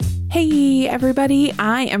Hey, everybody.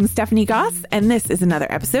 I am Stephanie Goss, and this is another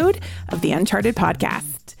episode of the Uncharted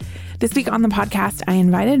Podcast. This week on the podcast, I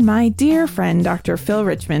invited my dear friend, Dr. Phil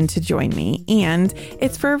Richmond, to join me. And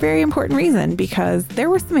it's for a very important reason, because there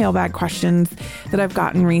were some mailbag questions that I've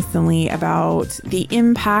gotten recently about the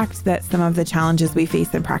impact that some of the challenges we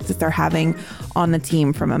face in practice are having on the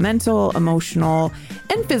team from a mental, emotional,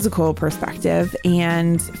 and physical perspective.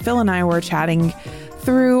 And Phil and I were chatting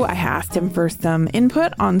through. I asked him for some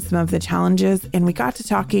input on some of the challenges, and we got to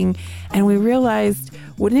talking, and we realized,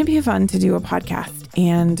 wouldn't it be fun to do a podcast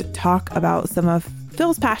and talk about some of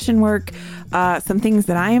Phil's passion work, some things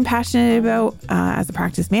that I am passionate about as a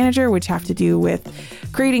practice manager, which have to do with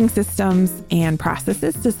creating systems and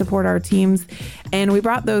processes to support our teams. And we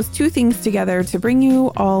brought those two things together to bring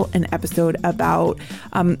you all an episode about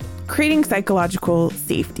creating psychological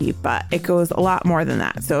safety, but it goes a lot more than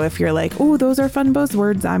that. So if you're like, oh, those are fun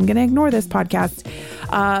buzzwords, I'm going to ignore this podcast,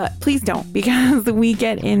 please don't, because we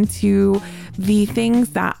get into the things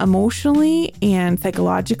that emotionally and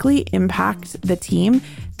psychologically impact the team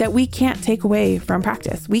that we can't take away from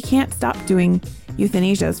practice. We can't stop doing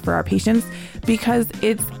euthanasias for our patients because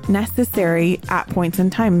it's necessary at points in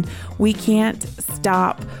time. We can't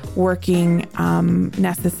stop working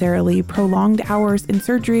necessarily prolonged hours in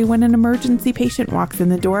surgery when an emergency patient walks in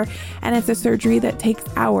the door and it's a surgery that takes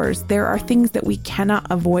hours. There are things that we cannot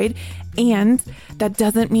avoid. And that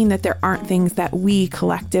doesn't mean that there aren't things that we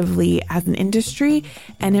collectively as an industry,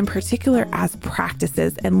 and in particular as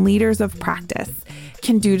practices and leaders of practice,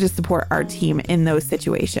 can do to support our team in those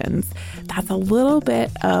situations. That's a little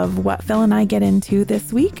bit of what Phil and I get into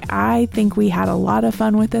this week. I think we had a lot of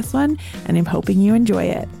fun with this one, and I'm hoping you enjoy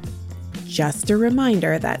it. Just a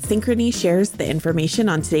reminder that Synchrony shares the information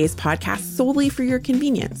on today's podcast solely for your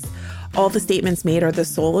convenience. All the statements made are the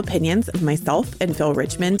sole opinions of myself and Phil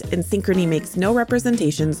Richmond, and Synchrony makes no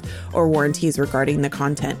representations or warranties regarding the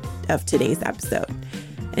content of today's episode.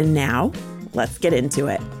 And now, let's get into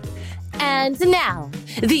it. And now,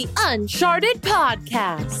 the Uncharted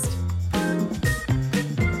Podcast.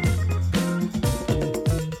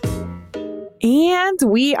 And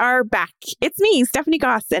we are back. It's me, Stephanie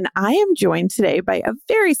Goss, and I am joined today by a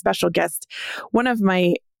very special guest, one of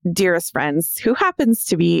my dearest friends, who happens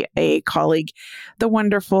to be a colleague, the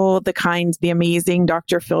wonderful, the kind, the amazing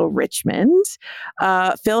Dr. Phil Richmond.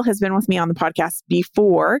 Phil has been with me on the podcast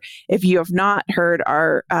before. If you have not heard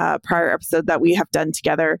our prior episode that we have done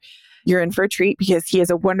together, you're in for a treat because he is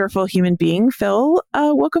a wonderful human being. Phil,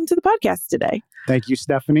 welcome to the podcast today. Thank you,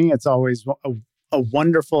 Stephanie. It's always a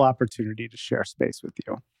wonderful opportunity to share space with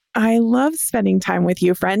you. I love spending time with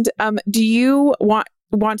you, friend. Do you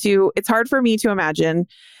want to, it's hard for me to imagine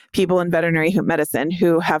people in veterinary medicine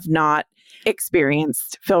who have not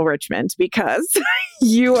experienced Phil Richmond, because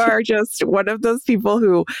you are just one of those people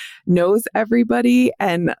who knows everybody.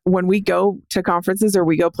 And when we go to conferences or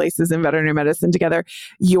we go places in veterinary medicine together,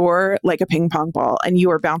 you're like a ping pong ball and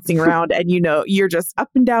you are bouncing around and you're just up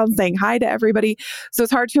and down saying hi to everybody. So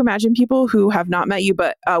it's hard to imagine people who have not met you,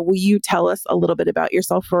 but will you tell us a little bit about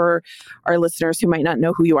yourself for our listeners who might not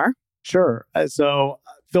know who you are? Sure. So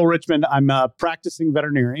Phil Richmond, I'm a practicing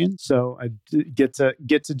veterinarian, so I get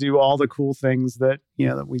to do all the cool things that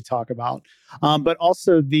we talk about, but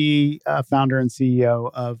also the founder and CEO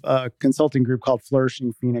of a consulting group called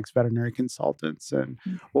Flourishing Phoenix Veterinary Consultants. And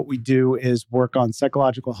what we do is work on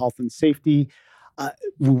psychological health and safety.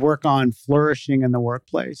 We work on flourishing in the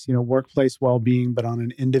workplace, workplace well-being, but on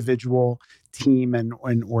an individual, team, and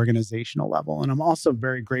organizational level. And I'm also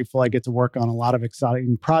very grateful I get to work on a lot of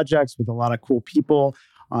exciting projects with a lot of cool people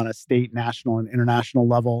on a state, national, and international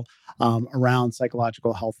level around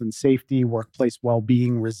psychological health and safety, workplace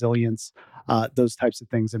well-being, resilience, those types of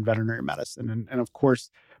things in veterinary medicine. And of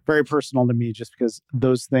course, very personal to me, just because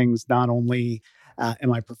those things not only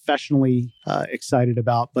am I professionally excited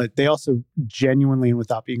about, but they also genuinely, and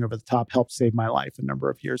without being over the top, helped save my life a number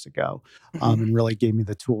of years ago and really gave me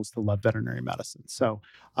the tools to love veterinary medicine. So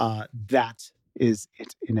that is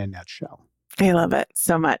it in a nutshell. I love it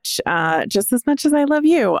so much, just as much as I love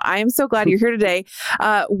you. I am so glad you're here today.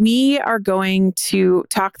 We are going to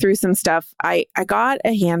talk through some stuff. I got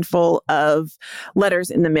a handful of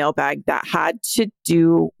letters in the mailbag that had to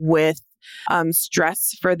do with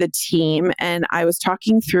stress for the team. And I was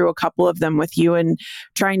talking through a couple of them with you and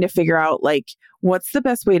trying to figure out what's the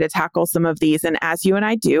best way to tackle some of these. And as you and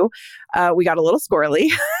I do, we got a little squirrely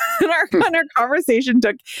and our conversation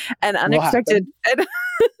took an unexpected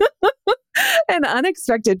an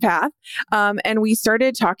unexpected path. And we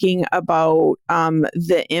started talking about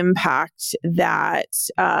the impact that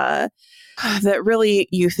really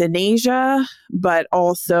euthanasia, but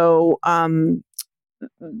also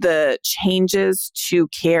the changes to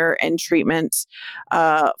care and treatment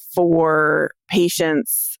for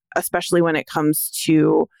patients, especially when it comes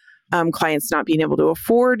to clients not being able to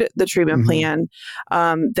afford the treatment plan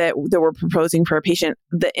that we're proposing for a patient,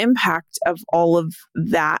 the impact of all of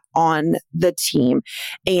that on the team.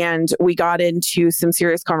 And we got into some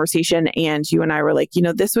serious conversation, and you and I were like,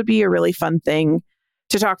 this would be a really fun thing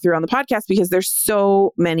to talk through on the podcast because there's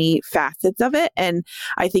so many facets of it. And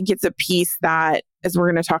I think it's a piece that, as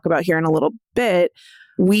we're going to talk about here in a little bit,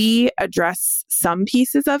 we address some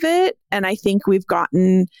pieces of it. And I think we've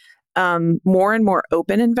gotten more and more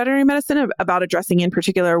open in veterinary medicine about addressing in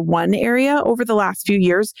particular one area over the last few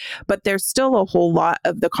years, but there's still a whole lot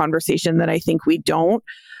of the conversation that I think we don't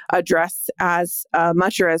address as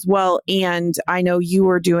much or as well. And I know you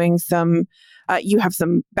are doing you have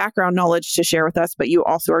some background knowledge to share with us, but you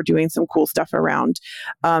also are doing some cool stuff around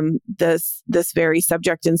this very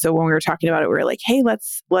subject. And so when we were talking about it, we were like, hey,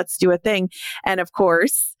 let's do a thing. And of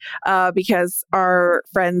course, because our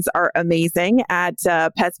friends are amazing at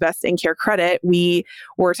Pets Best and Care Credit, we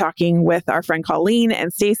were talking with our friend Colleen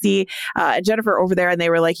and Stacy and Jennifer over there, and they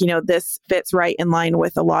were like, this fits right in line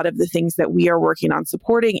with a lot of the things that we are working on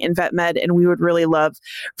supporting in vet med, and we would really love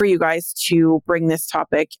for you guys to bring this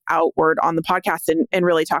topic outward on the podcast and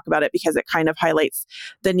really talk about it, because it kind of highlights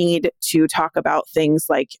the need to talk about things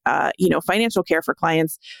like, financial care for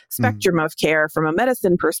clients, spectrum of care from a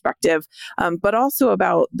medicine perspective, but also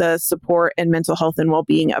about the support and mental health and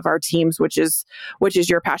well-being of our teams, which is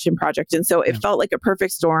your passion project. And so it felt like a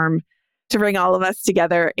perfect storm to bring all of us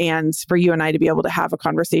together and for you and I to be able to have a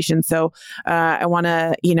conversation. So I want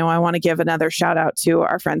to give another shout out to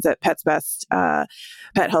our friends at Pets Best, Pet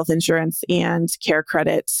Health Insurance and Care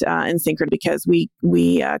Credit and Synchrony, because we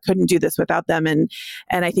couldn't do this without them. And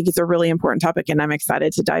I think it's a really important topic, and I'm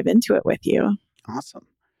excited to dive into it with you. Awesome.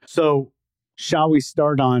 So shall we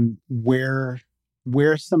start on where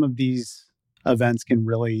some of these events can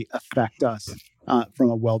really affect us from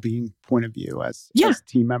a well-being point of view as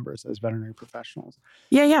team members, as veterinary professionals?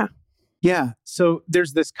 Yeah. So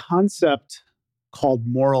there's this concept called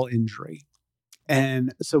moral injury.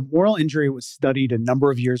 And so moral injury was studied a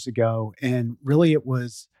number of years ago, and really it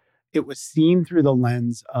was seen through the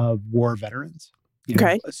lens of war veterans.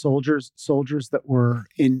 Soldiers that were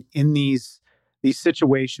in these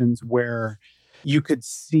situations where you could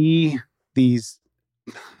see these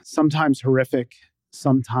sometimes horrific,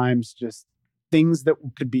 sometimes just things that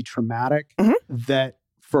could be traumatic, that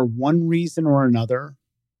for one reason or another,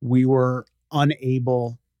 we were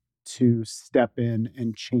unable to step in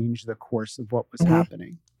and change the course of what was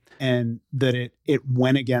happening. And that it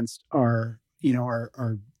went against our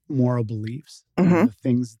moral beliefs, the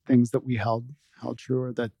things that we held true,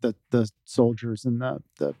 or that the soldiers and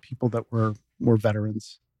the people that were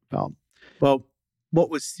veterans felt. Well, what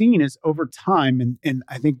was seen is over time, and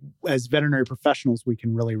I think as veterinary professionals, we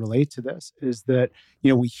can really relate to this, is that,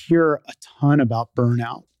 we hear a ton about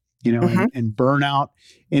burnout, and burnout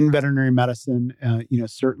in veterinary medicine,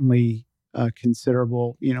 certainly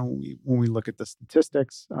considerable, when we look at the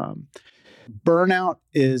statistics. Burnout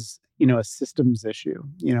is, a systems issue,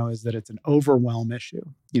 is that it's an overwhelm issue,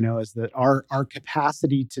 is that our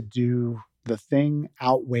capacity to do the thing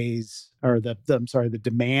outweighs, or the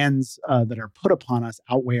demands that are put upon us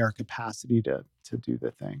outweigh our capacity to do the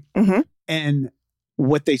thing. And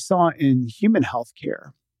what they saw in human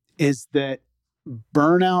healthcare is that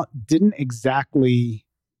burnout didn't exactly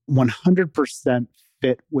 100%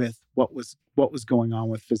 fit with what was going on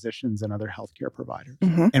with physicians and other healthcare providers.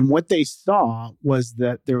 And what they saw was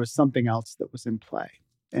that there was something else that was in play.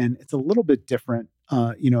 And it's a little bit different,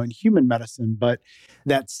 in human medicine, but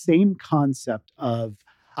that same concept of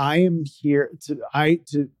I am here I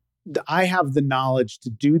have the knowledge to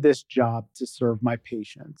do this job to serve my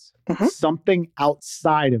patients. Something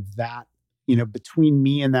outside of that, between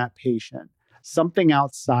me and that patient, something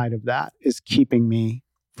outside of that is keeping me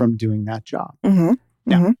from doing that job.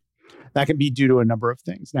 Now, that can be due to a number of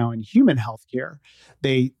things. Now, in human healthcare,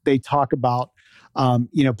 they talk about,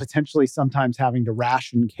 potentially sometimes having to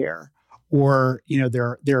ration care, or,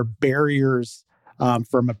 there are barriers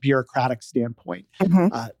from a bureaucratic standpoint,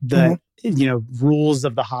 that, rules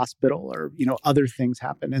of the hospital, or, other things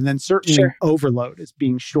happen. And then certainly overload is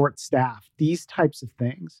being short-staffed, these types of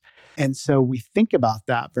things. And so we think about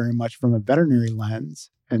that very much from a veterinary lens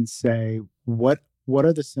and say, what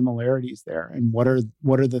are the similarities there? And what are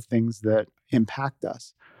the things that impact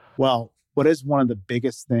us? Well, what is one of the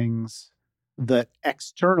biggest things that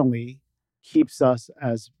externally keeps us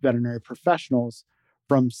as veterinary professionals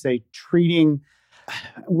from, say, treating,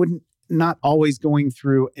 not always going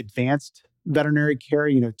through advanced veterinary care,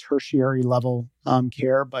 tertiary level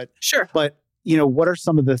care, but Sure. But, what are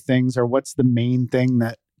some of the things, or what's the main thing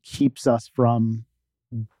that keeps us from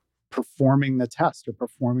performing the test or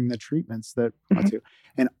performing the treatments that we want to?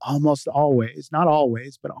 And almost always, not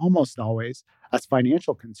always, but almost always, that's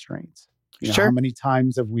financial constraints. Sure. How many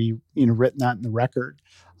times have we, written that in the record,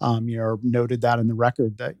 or noted that in the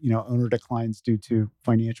record that, owner declines due to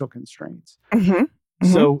financial constraints.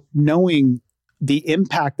 So knowing the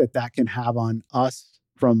impact that can have on us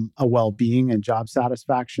from a well-being and job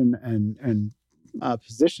satisfaction and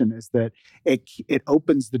position is that it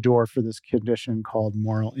opens the door for this condition called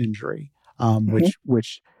moral injury,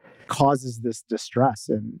 which causes this distress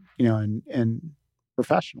in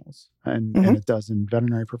professionals, and it does in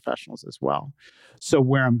veterinary professionals as well. So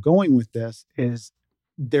where I'm going with this is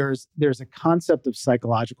there's a concept of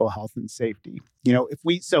psychological health and safety.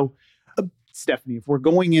 Stephanie, if we're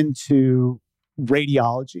going into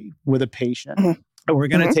radiology with a patient and we're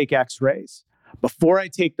going to take x-rays, before I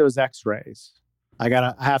take those x-rays, I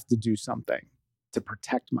have to do something to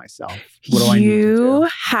protect myself. What do I need to do? You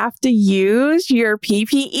have to use your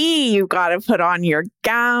PPE. You got to put on your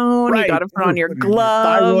gown. Right. You got to put on your gloves,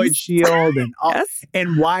 your thyroid shield, and all. Yes.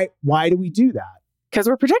 And why do we do that? Because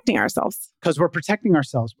we're protecting ourselves. Because we're protecting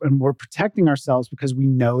ourselves, and we're protecting ourselves because we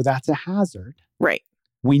know that's a hazard. Right.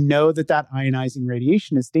 We know that ionizing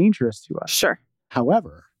radiation is dangerous to us. Sure.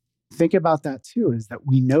 However, think about that too, is that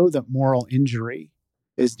we know that moral injury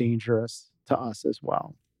is dangerous to us as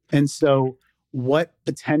well. And so what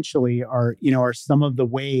potentially are some of the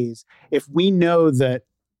ways, if we know that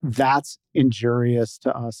that's injurious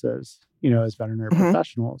to us as veterinary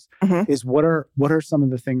professionals, is what are some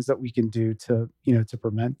of the things that we can do to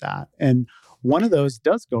prevent that? And one of those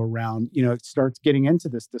does go around, it starts getting into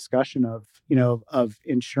this discussion of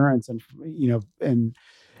insurance and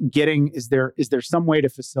getting, is there some way to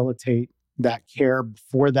facilitate that care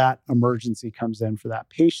before that emergency comes in for that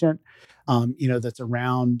patient, that's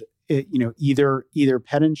around it, either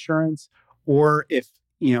pet insurance, or if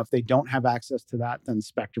they don't have access to that, then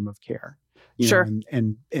spectrum of care. Sure.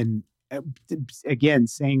 And again,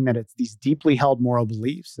 saying that it's these deeply held moral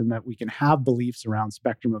beliefs, and that we can have beliefs around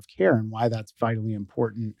spectrum of care and why that's vitally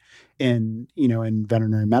important in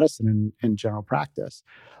veterinary medicine and general practice.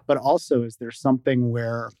 But also, is there something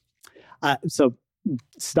where, so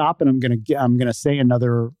stop, and I'm going to say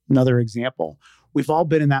another example. We've all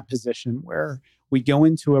been in that position where we go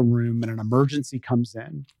into a room and an emergency comes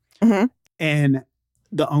in, and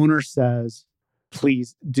the owner says,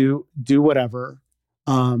 "Please do whatever.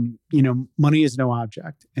 Money is no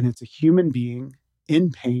object," and it's a human being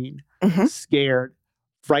in pain, scared,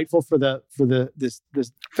 frightful for the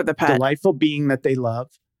pet, delightful being that they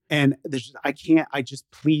love, and I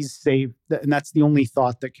just please save, and that's the only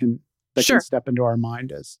thought that can step into our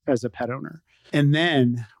mind as a pet owner. And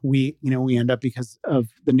then we end up, because of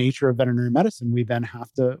the nature of veterinary medicine, we then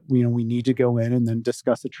have to, we need to go in and then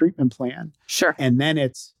discuss a treatment plan. Sure. And then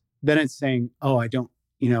it's saying, oh, I don't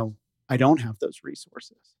have those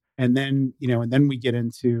resources. And then, and then we get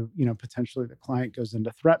into, potentially the client goes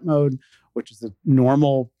into threat mode, which is a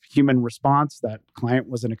normal human response that client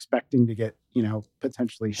wasn't expecting to get,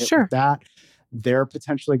 potentially hit with that. They're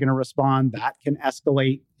potentially going to respond. That can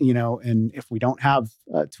escalate, and if we don't have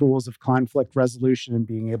tools of conflict resolution and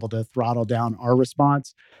being able to throttle down our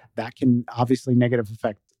response, that can obviously negatively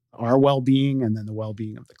affect our well-being and then the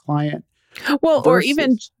well-being of the client. Well, or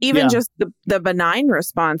even just the benign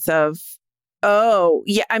response of, oh,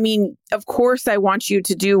 yeah, I mean, of course I want you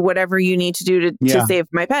to do whatever you need to do to save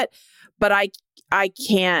my pet, but I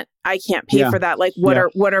can't pay for that. Like,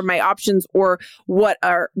 what are my options, or what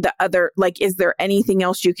are the other, like, is there anything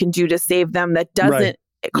else you can do to save them that doesn't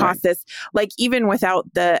cost this? Like, even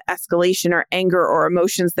without the escalation or anger or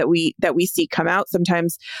emotions that we see come out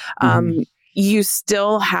sometimes, you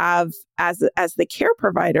still have, as the care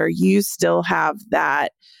provider, you still have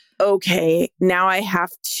that, okay, now I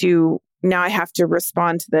have to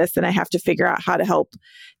respond to this, and I have to figure out how to help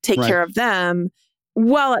take care of them,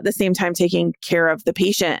 while at the same time taking care of the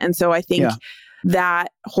patient. And so I think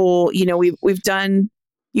that whole, we've done,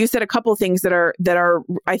 you said a couple of things that are,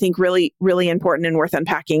 I think, really, really important and worth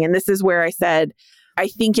unpacking. And this is where I said, I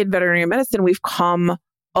think in veterinary medicine, we've come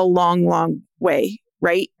a long, long way,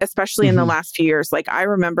 right? Especially in the last few years. Like, I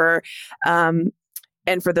remember,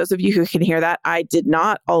 and for those of you who can hear that, I did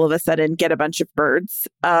not all of a sudden get a bunch of birds.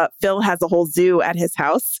 Phil has a whole zoo at his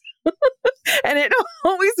house. And it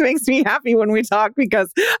always makes me happy when we talk,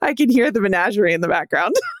 because I can hear the menagerie in the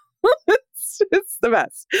background. It's the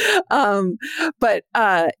best. But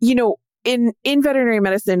in veterinary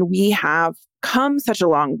medicine, we have come such a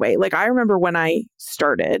long way. Like, I remember when I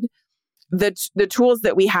started, the tools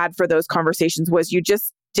that we had for those conversations was you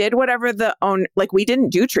just did whatever like we didn't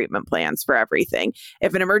do treatment plans for everything.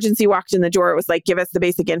 If an emergency walked in the door, it was like, give us the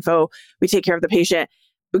basic info. We take care of the patient.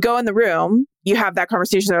 We go in the room, you have that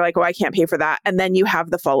conversation. They're like, oh, I can't pay for that. And then you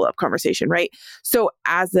have the follow-up conversation, right? So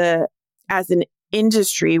as an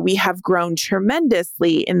industry, we have grown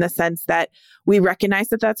tremendously in the sense that we recognize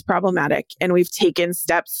that that's problematic and we've taken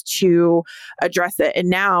steps to address it. And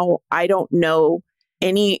now I don't know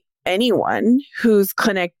anyone whose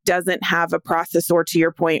clinic doesn't have a process, or to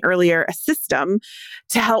your point earlier, a system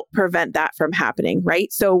to help prevent that from happening,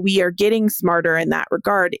 right? So we are getting smarter in that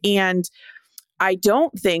regard. And I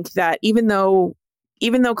don't think that even though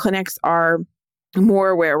clinics are more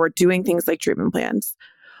aware, we're doing things like treatment plans,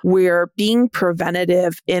 we're being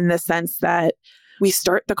preventative in the sense that we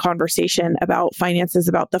start the conversation about finances,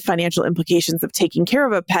 about the financial implications of taking care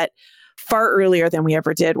of a pet far earlier than we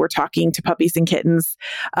ever did. We're talking to puppies and kittens,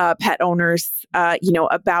 pet owners,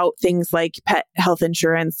 about things like pet health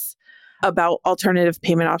insurance, about alternative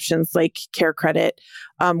payment options like care credit.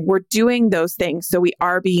 We're doing those things. So we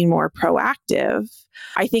are being more proactive.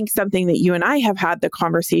 I think something that you and I have had the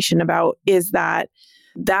conversation about is that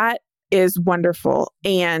is wonderful.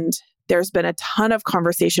 And there's been a ton of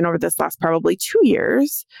conversation over this last probably 2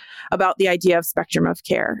 years about the idea of spectrum of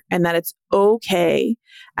care, and that it's okay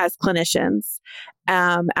as clinicians,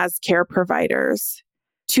 as care providers,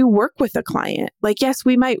 to work with a client. Like, yes,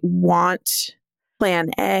 we might want plan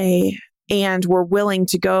A, and we're willing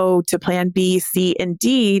to go to plan B, C, and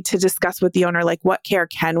D to discuss with the owner, like, what care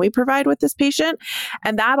can we provide with this patient?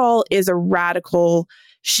 And that all is a radical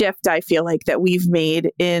shift, I feel like, that we've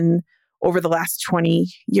made over the last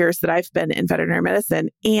 20 years that I've been in veterinary medicine.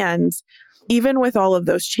 And even with all of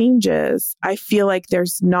those changes, I feel like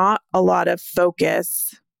there's not a lot of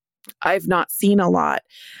focus. I've not seen a lot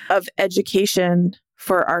of education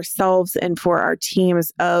for ourselves and for our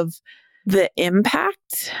teams of the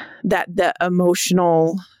impact that the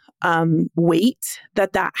emotional weight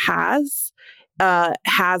that has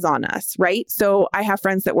on us, right? So I have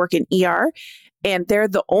friends that work in ER, and they're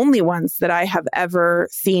the only ones that I have ever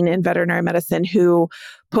seen in veterinary medicine who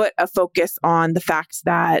put a focus on the fact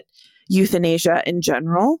that euthanasia in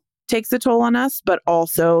general takes a toll on us, but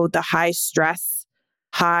also the high stress,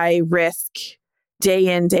 high risk,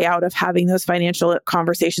 day in, day out of having those financial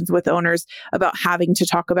conversations with owners about having to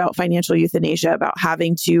talk about financial euthanasia, about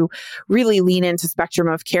having to really lean into spectrum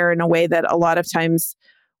of care in a way that a lot of times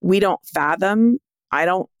we don't fathom. I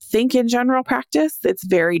don't think in general practice, it's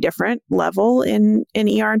very different level in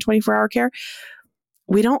ER and 24-hour care.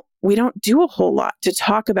 We don't do a whole lot to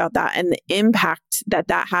talk about that and the impact that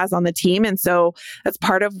has on the team. And so that's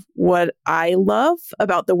part of what I love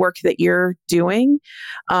about the work that you're doing,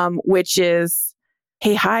 which is,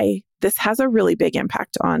 hey, hi, this has a really big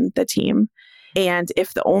impact on the team. And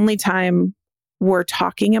if the only time we're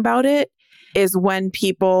talking about it is when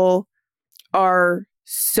people are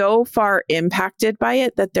so far impacted by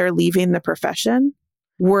it that they're leaving the profession,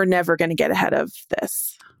 we're never going to get ahead of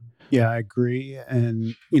this. Yeah, I agree.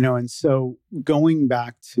 And, and so going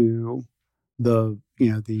back to the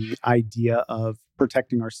idea of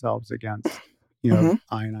protecting ourselves against,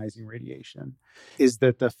 ionizing radiation, is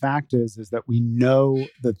that the fact is that we know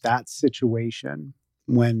that situation,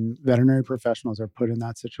 when veterinary professionals are put in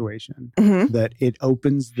that situation, that it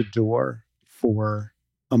opens the door for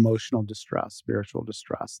emotional distress, spiritual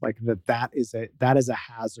distress, like that is a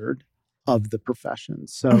hazard of the profession.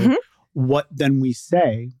 So what then we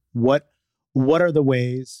say, what are the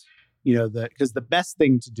ways, because the best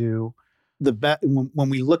thing to do, when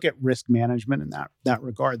we look at risk management in that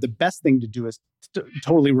regard, the best thing to do is to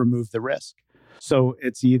totally remove the risk. So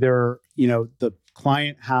it's either, the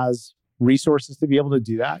client has resources to be able to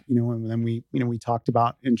do that, and then we talked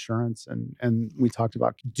about insurance and we talked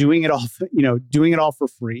about doing it all for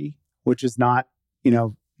free, which is not an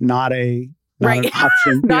option.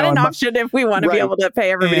 Not an option if we want to be able to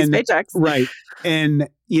pay everybody's paychecks. Right. And,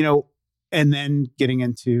 and then getting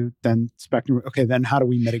into spectrum. Okay, then how do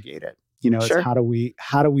we mitigate it? It's how do we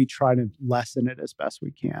try to lessen it as best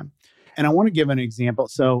we can? And I want to give an example.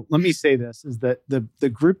 So let me say this, is that the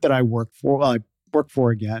group that I work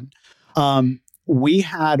for again, we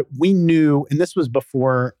knew, and this was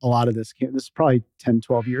before a lot of this came, this is probably 10,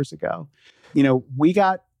 12 years ago,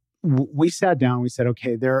 we sat down, we said,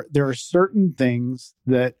 okay, there are certain things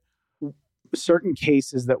certain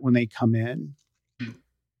cases that when they come in,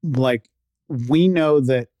 like, we know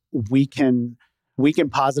that we can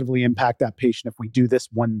positively impact that patient if we do this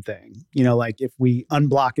one thing, like if we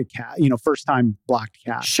unblock a cat, first time blocked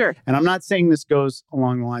cat. Sure. And I'm not saying this goes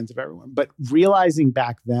along the lines of everyone, but realizing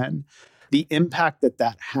back then the impact that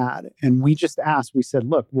that had. And we just asked, we said,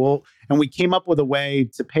 look, well, and we came up with a way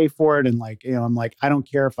to pay for it. And like, I'm like, I don't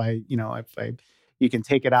care if you can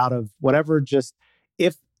take it out of whatever, just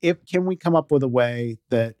if can we come up with a way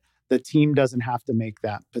that the team doesn't have to make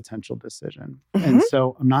that potential decision? And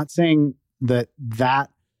so I'm not saying that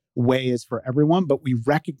way is for everyone, but we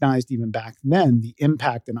recognized even back then the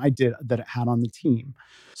impact that it had on the team.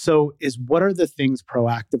 So what are the things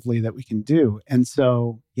proactively that we can do? And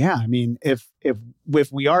so, yeah, I mean, if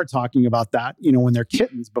we are talking about that, when they're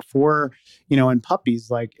kittens before, and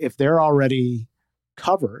puppies, like if they're already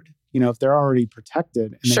covered, if they're already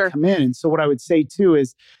protected and they come in. And so what I would say too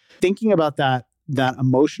is thinking about that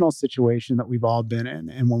emotional situation that we've all been in.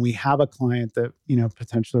 And when we have a client that,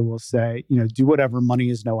 potentially will say, do whatever, money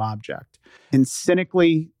is no object. And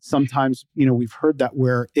cynically, sometimes, we've heard that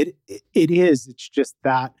where it's just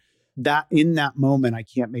that in that moment, I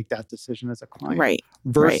can't make that decision as a client. Right.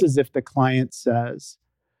 Versus if the client says,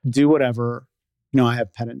 do whatever, I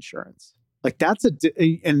have pet insurance. Like that's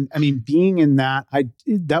and I mean, being in that,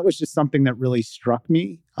 that was just something that really struck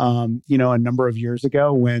me, a number of years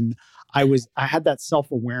ago when I had that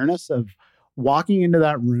self-awareness of walking into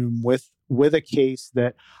that room with a case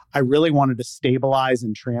that I really wanted to stabilize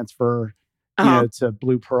and transfer, to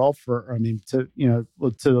Blue Pearl to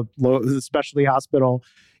the specialty hospital,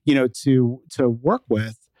 to work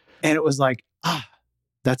with. And it was like,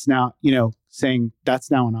 that's now, saying that's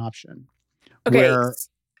now an option. Okay.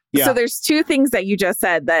 So there's two things that you just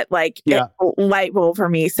said that light bulb for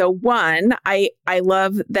me. So one, I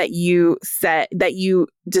love that you said that you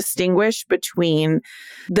distinguish between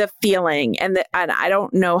the feeling and I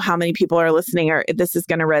don't know how many people are listening or this is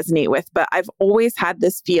going to resonate with, but I've always had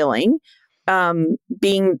this feeling, having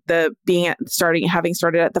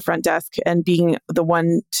started at the front desk and being the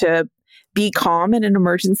one to be calm in an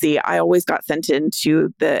emergency. I always got sent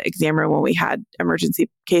into the exam room when we had emergency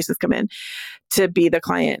cases come in to be the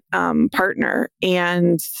client partner.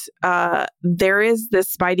 And there is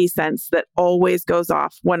this spidey sense that always goes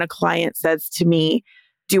off when a client says to me,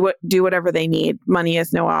 do whatever they need. Money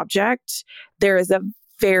is no object. There is a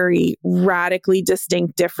very radically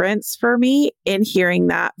distinct difference for me in hearing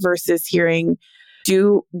that versus hearing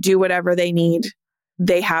do whatever they need.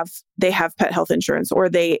 They have pet health insurance, or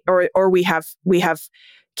we have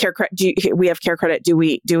care credit. We have care credit. Do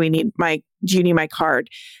you need my card?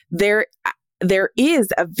 There is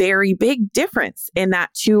a very big difference in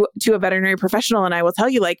that to a veterinary professional. And I will tell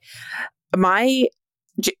you, my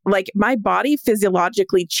body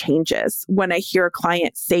physiologically changes when I hear a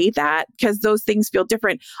client say that, because those things feel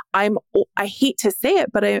different. I hate to say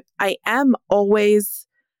it, but I am always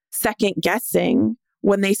second guessing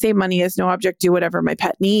when they say money is no object, do whatever my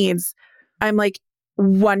pet needs. I'm like,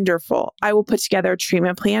 wonderful. I will put together a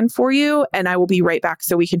treatment plan for you and I will be right back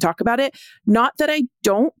so we can talk about it. Not that I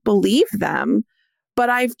don't believe them, but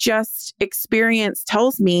I've just experience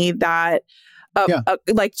tells me that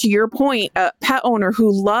like to your point, a pet owner who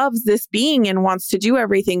loves this being and wants to do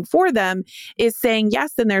everything for them is saying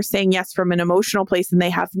yes. And they're saying yes from an emotional place. And they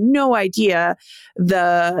have no idea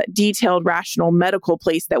the detailed, rational medical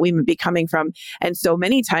place that we may be coming from. And so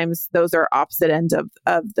many times those are opposite ends of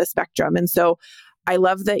the spectrum. And so I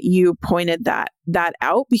love that you pointed that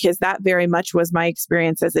out, because that very much was my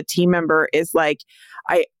experience as a team member. Is like,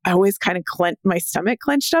 I always kind of my stomach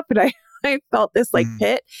clenched up and I felt this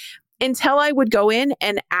pit, until I would go in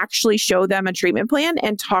and actually show them a treatment plan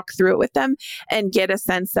and talk through it with them and get a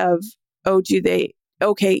sense of,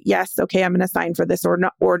 okay, yes, okay, I'm going to sign for this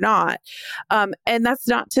or not. And that's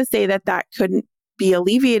not to say that couldn't be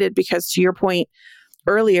alleviated, because to your point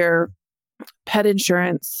earlier, pet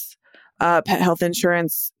insurance, pet health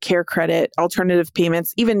insurance, care credit, alternative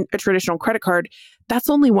payments, even a traditional credit card, that's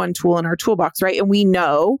only one tool in our toolbox, right? And we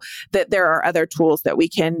know that there are other tools that we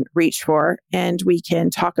can reach for, and we can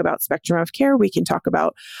talk about spectrum of care. We can talk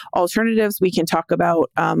about alternatives. We can talk about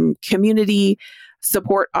community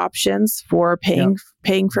support options for paying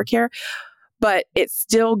for care, but it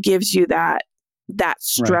still gives you that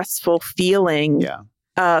stressful feeling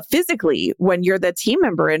physically when you're the team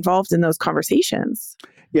member involved in those conversations.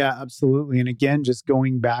 Yeah, absolutely. And again, just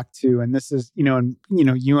going back to, and this is,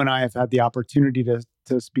 you and I have had the opportunity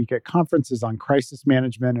to speak at conferences on crisis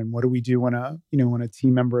management and what do we do when a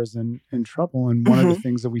team member is in trouble. And one of the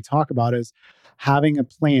things that we talk about is having a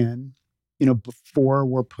plan, before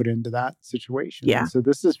we're put into that situation. Yeah. And so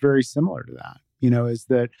this is very similar to that, is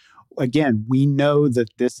that, again, we know that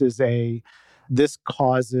this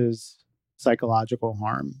causes psychological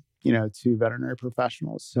harm, to veterinary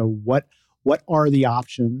professionals. So what are the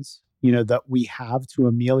options, that we have to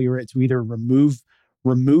ameliorate, to either remove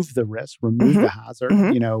remove the risk, remove Mm-hmm. the hazard,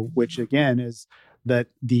 Mm-hmm. which again is that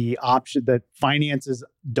the option that finances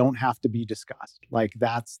don't have to be discussed. Like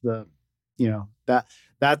that's the,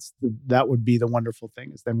 that would be the wonderful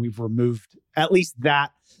thing, is then we've removed at least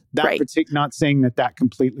that Right. particular, not saying that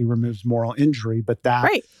completely removes moral injury, but that,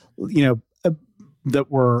 Right.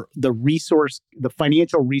 that we're the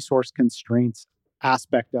financial resource constraints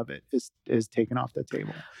aspect of it is taken off the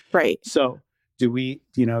table. Right. So do we,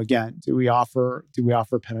 do we offer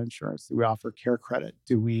pet insurance? Do we offer care credit?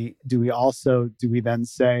 Do we then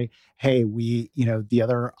say, hey, the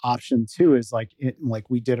other option too is like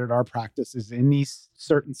we did at our practice, is in these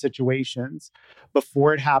certain situations,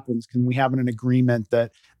 before it happens, can we have an agreement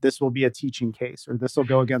that this will be a teaching case, or this will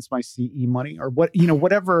go against my CE money, or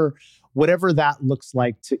whatever that looks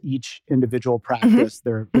like to each individual practice,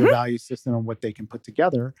 their value system and what they can put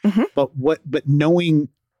together. Mm-hmm. But knowing,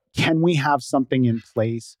 can we have something in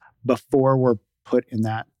place before we're put in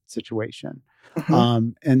that situation? Mm-hmm.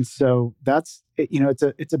 And so that's,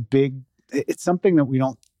 it's something that we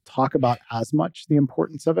don't talk about as much, the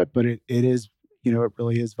importance of it, but it is, it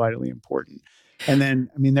really is vitally important. And then,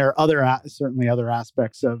 there are certainly other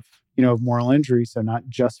aspects of, of moral injury. So not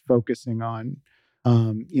just focusing on,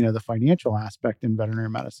 the financial aspect in veterinary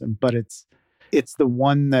medicine, but it's the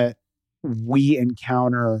one that we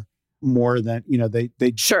encounter more than,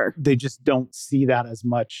 they just don't see that as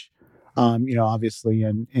much. Obviously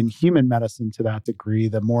in human medicine to that degree,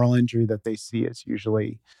 the moral injury that they see is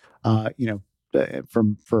usually,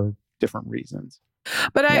 for different reasons.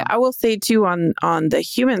 But I will say too, on the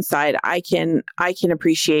human side, I can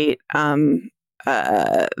appreciate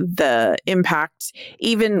the impact,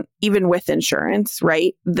 even with insurance,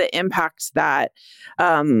 right? The impact that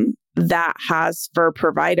that has for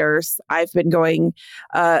providers. I've been going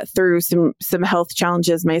through some health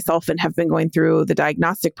challenges myself, and have been going through the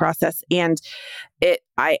diagnostic process. And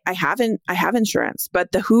I have insurance,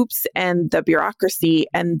 but the hoops and the bureaucracy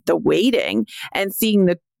and the waiting and seeing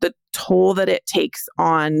the toll that it takes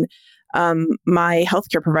on my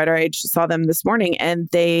healthcare provider. I just saw them this morning, and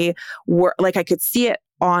they were like, I could see it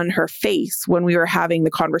on her face when we were having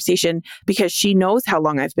the conversation, because she knows how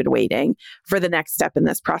long I've been waiting for the next step in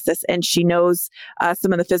this process. And she knows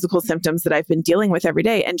some of the physical symptoms that I've been dealing with every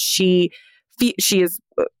day. And she is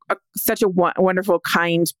such a wonderful,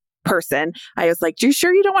 kind person. I was like, you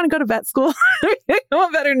sure you don't want to go to vet school? I'm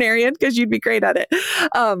a veterinarian, because you'd be great at it.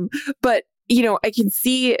 But I can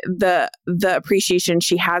see the appreciation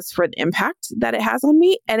she has for the impact that it has on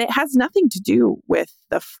me. And it has nothing to do with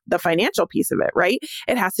the financial piece of it, right?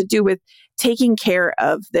 It has to do with taking care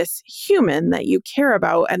of this human that you care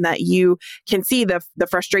about, and that you can see the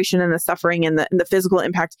frustration and the suffering and the physical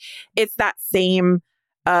impact. It's that same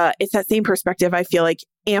perspective, I feel like,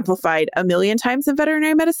 amplified a million times in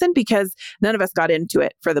veterinary medicine, because none of us got into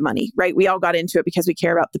it for the money, right? We all got into it because we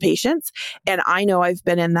care about the patients. And I know I've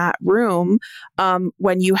been in that room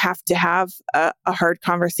when you have to have a hard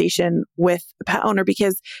conversation with a pet owner,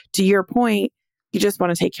 because to your point, you just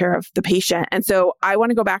want to take care of the patient. And so I want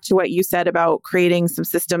to go back to what you said about creating some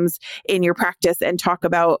systems in your practice and talk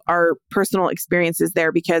about our personal experiences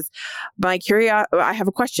there, because I have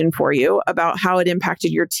a question for you about how it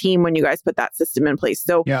impacted your team when you guys put that system in place.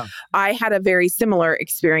 So I had a very similar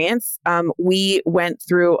experience. We went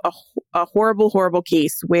through a horrible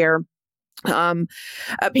case where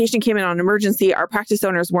a patient came in on emergency. Our practice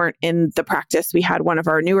owners weren't in the practice. We had one of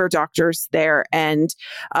our newer doctors there, and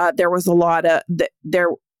there was a lot of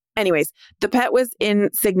anyways, the pet was in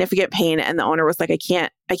significant pain, and the owner was like, I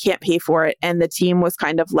can't pay for it. And the team was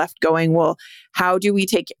kind of left going, well, how do we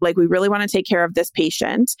we really want to take care of this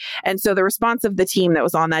patient. And so the response of the team that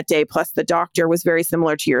was on that day, plus the doctor, was very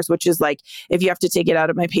similar to yours, which is like, if you have to take it out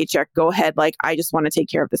of my paycheck, go ahead. Like, I just want to take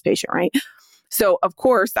care of this patient, right? So of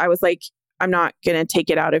course I was like, I'm not going to take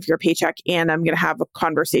it out of your paycheck, and I'm going to have a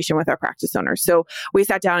conversation with our practice owner. So we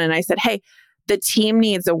sat down and I said, hey, the team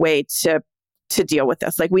needs a way to deal with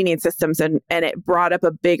this. Like, we need systems. And it brought up a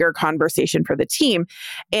bigger conversation for the team.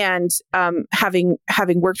 And having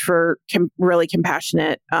worked for really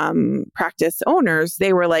compassionate practice owners,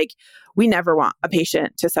 they were like, we never want a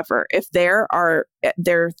patient to suffer. If there are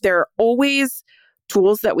always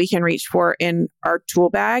tools that we can reach for in our tool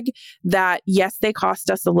bag that, yes, they cost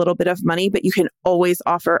us a little bit of money, but you can always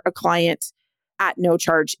offer a client at no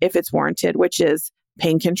charge if it's warranted, which is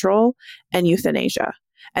pain control and euthanasia.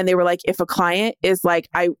 And they were like, if a client is like,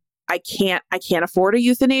 I can't afford a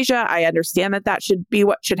euthanasia, I understand that should be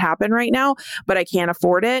what should happen right now, but I can't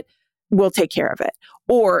afford it, we'll take care of it.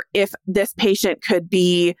 Or if this patient could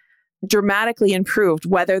be dramatically improved,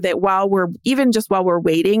 whether that while we're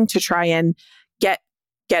waiting to try and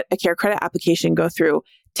get a care credit application go through,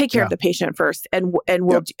 take care of the patient first, and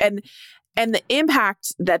we'll and the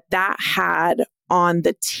impact that had on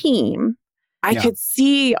the team, I could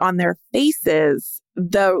see on their faces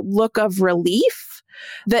the look of relief,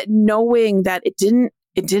 that knowing that it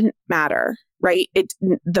didn't matter, right?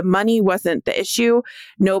 The money wasn't the issue.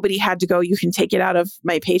 Nobody had to go, you can take it out of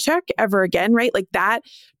my paycheck ever again, right? Like that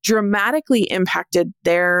dramatically impacted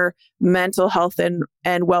their mental health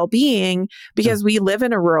and well-being, because we live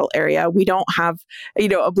in a rural area. We don't have,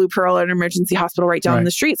 a Blue Pearl or an emergency hospital right down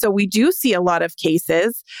the street. So we do see a lot of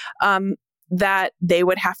cases, that they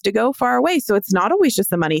would have to go far away. So it's not always just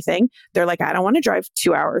the money thing. They're like, I don't want to drive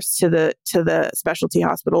 2 hours to the specialty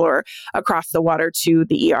hospital or across the water to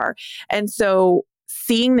the ER. And so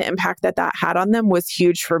seeing the impact that had on them was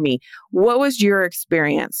huge for me. What was your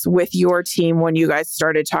experience with your team when you guys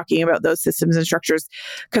started talking about those systems and structures?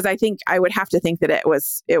 Because I think I would have to think that it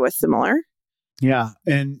was similar. Yeah.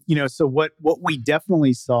 And, so what we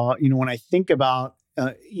definitely saw, when I think about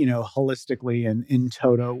holistically and in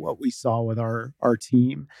toto, what we saw with our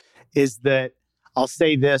team is that, I'll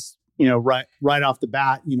say this, right off the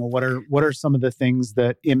bat, what are some of the things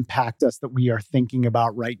that impact us that we are thinking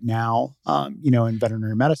about right now, in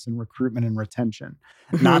veterinary medicine, recruitment and retention.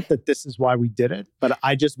 Not that this is why we did it, but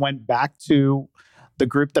I just went back to the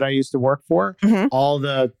group that I used to work for. All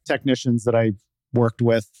the technicians that I worked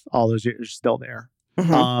with all those years are still there.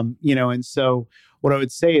 And so what I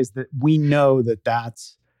would say is that we know that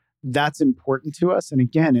that's important to us. And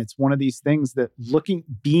again, it's one of these things that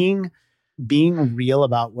being real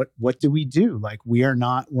about what do we do? Like we're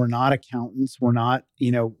not accountants. We're not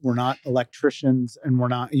electricians, and we're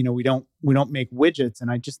not, we don't make widgets.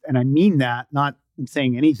 And I mean that, not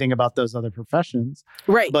saying anything about those other professions,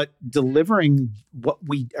 right? But delivering what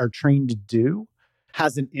we are trained to do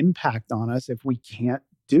has an impact on us if we can't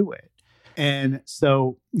do it. And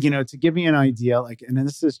so, to give you an idea, and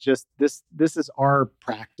this is just, this is our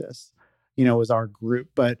practice, as our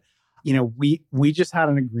group, but, we just had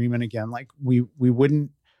an agreement again, like we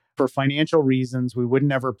wouldn't, for financial reasons, we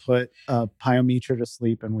wouldn't ever put a pyometer to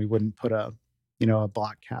sleep, and we wouldn't put a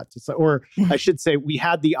black cat to sleep, or I should say we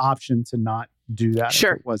had the option to not do that.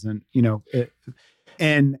 Sure. If it wasn't,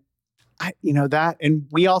 and that, and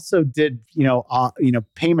we also did,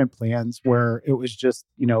 payment plans where it was just,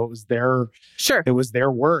 it was their, it was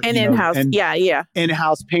their work, and in-house,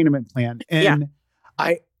 in-house payment plan. And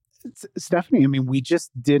Stephanie, we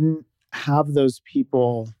just didn't have those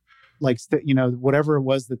people, whatever it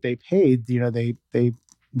was that they paid, they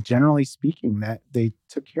generally speaking, that they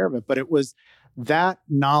took care of it. But it was that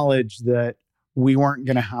knowledge that we weren't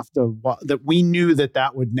going to have to, that we knew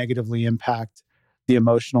that would negatively impact the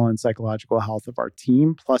emotional and psychological health of our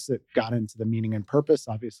team. Plus it got into the meaning and purpose,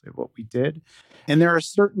 obviously, of what we did. And there are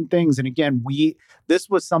certain things, and again, this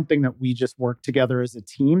was something that we just worked together as a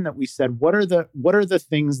team, that we said, what are the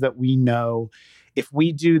things that we know, if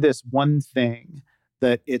we do this one thing,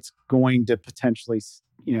 that it's going to potentially,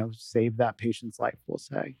 save that patient's life, we'll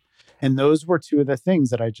say. And those were two of the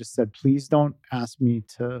things that I just said, please don't ask me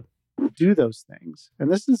to do those things.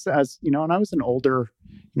 And this is as, and I was an older,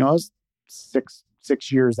 I was six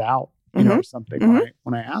years out, or something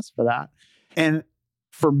when I asked for that. And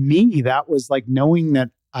for me, that was like knowing that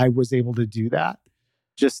I was able to do that.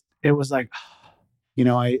 It was like,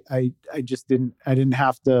 I didn't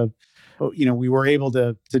have to, we were able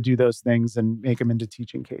to do those things and make them into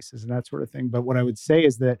teaching cases and that sort of thing. But what I would say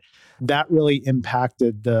is that really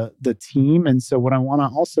impacted the team. And so what I want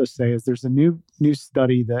to also say is there's a new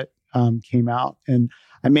study that came out, and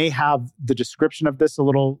I may have the description of this a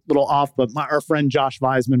little off, but our friend Josh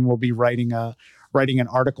Weisman will be writing an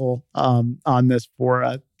article on this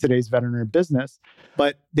for today's veterinary business.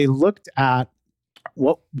 But they looked at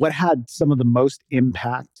what had some of the most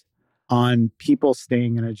impact on people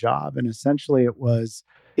staying in a job, and essentially it was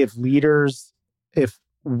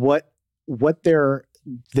what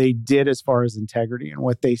they did as far as integrity and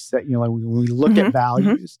what they said. When we look at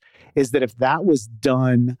values, is that if that was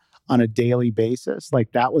done on a daily basis,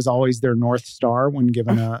 like that was always their North Star when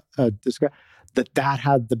given a discussion, that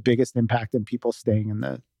had the biggest impact in people staying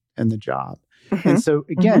in the job. And so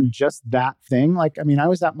again, just that thing, I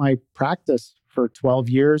was at my practice for 12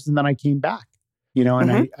 years and then I came back,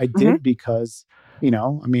 and I did because,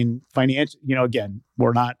 financial, again,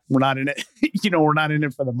 we're not in it, we're not in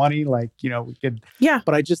it for the money. We could,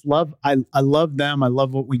 but I just love them. I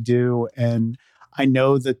love what we do. And I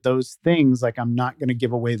know that those things, I'm not going to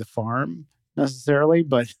give away the farm necessarily,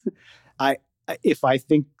 but if I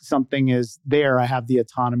think something is there, I have the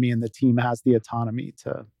autonomy, and the team has the autonomy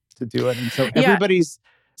to do it. And so everybody's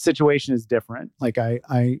situation is different.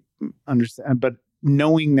 I understand, but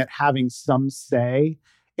knowing that having some say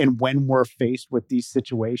in when we're faced with these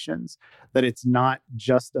situations, that it's not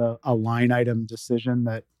just a line item decision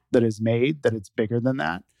that is made, that it's bigger than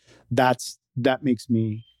that. That makes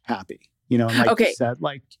me happy. And like you said,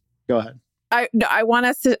 like, go ahead. I want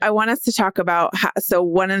us to talk about so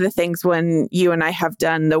one of the things when you and I have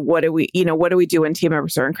done what do we do when team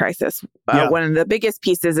members are in crisis? One of the biggest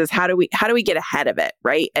pieces is how do we get ahead of it,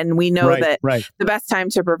 right? And we know that the best time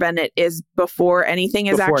to prevent it is before anything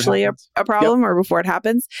is actually a problem or before it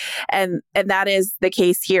happens. And that is the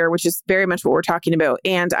case here, which is very much what we're talking about.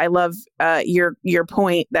 And I love your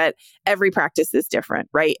point that every practice is different,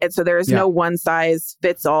 right? And so there is no one size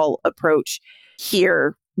fits all approach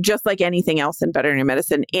here, just like anything else in veterinary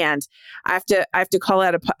medicine. And I have to call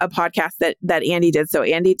out a podcast that Andy did. So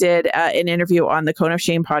Andy did an interview on the Cone of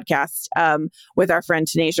Shame podcast with our friend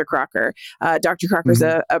Tanisha Crocker. Dr. Crocker's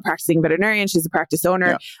a practicing veterinarian. She's a practice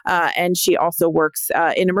owner. And she also works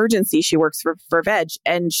in emergency. She works for Veg.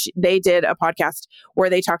 And they did a podcast where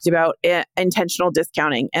they talked about intentional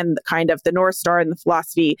discounting and kind of the North Star and the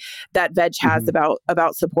philosophy that Veg has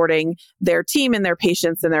about supporting their team and their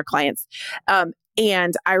patients and their clients.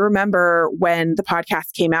 And I remember when the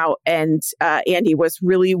podcast came out and Andy was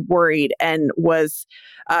really worried and was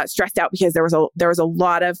stressed out because there was a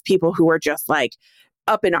lot of people who were just like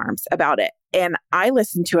up in arms about it. And I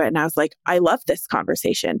listened to it and I was like, I love this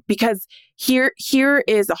conversation because here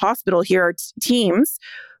is a hospital, here are teams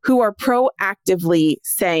who are proactively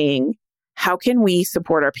saying, how can we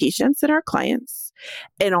support our patients and our clients?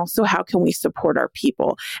 And also, how can we support our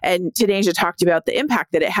people? And Tanisha talked about the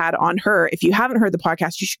impact that it had on her. If you haven't heard the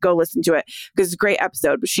podcast, you should go listen to it because it's a great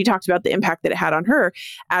episode. But she talked about the impact that it had on her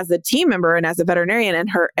as a team member and as a veterinarian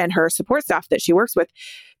and her support staff that she works with,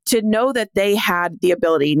 to know that they had the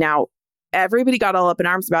ability. Now, everybody got all up in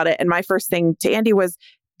arms about it. And my first thing to Andy was,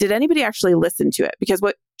 did anybody actually listen to it? Because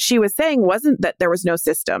what she was saying wasn't that there was no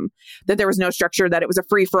system, that there was no structure, that it was a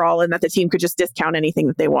free for all and that the team could just discount anything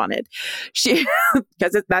that they wanted.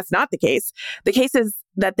 Because that's not the case. The case is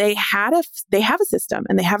that they have a system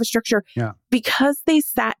and they have a structure because they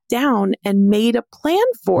sat down and made a plan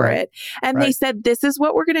for it. And they said, this is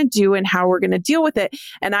what we're going to do and how we're going to deal with it.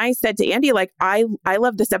 And I said to Andy, like, I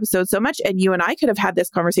love this episode so much. And you and I could have had this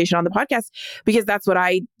conversation on the podcast because that's what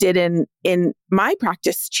I did in my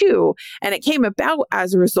practice too. And it came about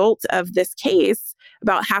as a result of this case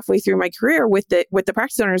about halfway through my career with the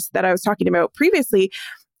practice owners that I was talking about previously.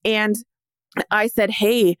 And I said,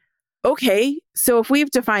 hey, okay, so if we've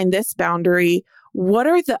defined this boundary, what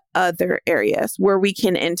are the other areas where we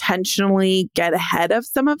can intentionally get ahead of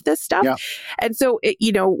some of this stuff? Yeah. And so,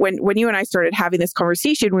 when you and I started having this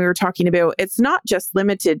conversation, we were talking about it's not just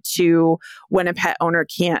limited to when a pet owner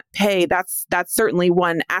can't pay. That's certainly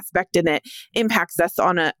one aspect, and it impacts us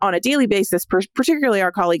on a daily basis, particularly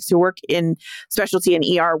our colleagues who work in specialty and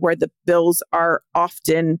ER, where the bills are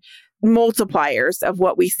often multipliers of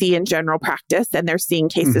what we see in general practice, and they're seeing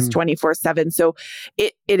cases 24/7. So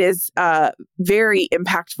it is very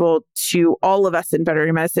impactful to all of us in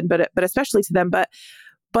veterinary medicine, but especially to them.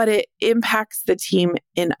 But it impacts the team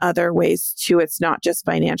in other ways too. It's not just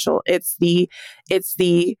financial. It's the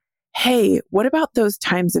hey, what about those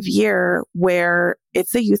times of year where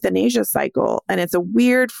it's a euthanasia cycle and it's a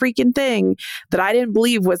weird freaking thing that I didn't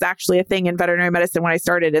believe was actually a thing in veterinary medicine when I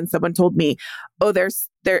started, and someone told me, oh, there's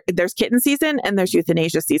kitten season and there's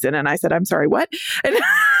euthanasia season. And I said, I'm sorry, what? And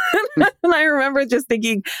I remember just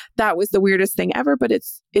thinking that was the weirdest thing ever, but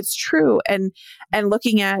it's true. And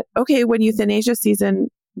looking at, okay, when euthanasia season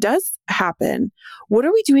does happen, what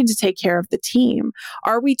are we doing to take care of the team?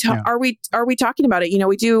 Are we talking about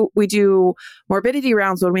it? We do morbidity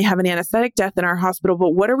rounds when we have an anesthetic death in our hospital,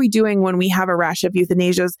 but what are we doing when we have a rash of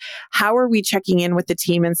euthanasias? How are we checking in with the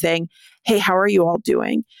team and saying, hey, how are you all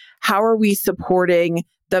doing? How are we supporting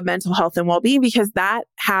the mental health and well-being? Because that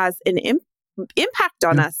has an impact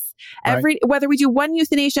on us. Whether we do one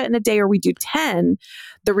euthanasia in a day or we do 10,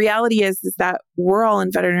 the reality is that we're all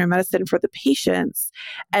in veterinary medicine for the patients.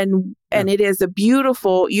 And it is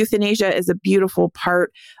euthanasia is a beautiful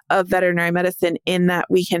part of veterinary medicine in that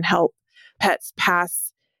we can help pets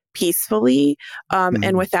pass peacefully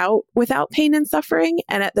and without pain and suffering.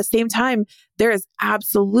 And at the same time, there is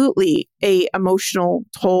absolutely a emotional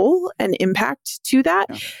toll and impact to that.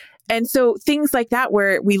 Yeah. And so things like that,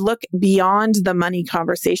 where we look beyond the money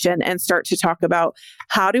conversation and start to talk about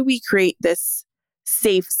how do we create this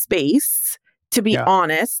safe space to be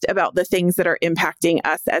honest about the things that are impacting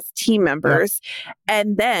us as team members. Yeah.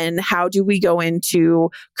 And then how do we go into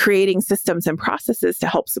creating systems and processes to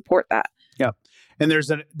help support that? Yeah. And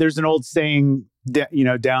there's an old saying,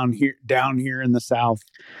 down here in the South,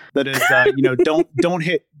 that is,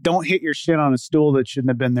 don't hit your shin on a stool that shouldn't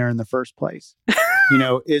have been there in the first place.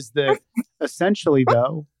 Is that essentially,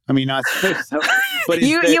 though? I mean, not so, but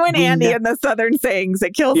you and Andy and the Southern sayings,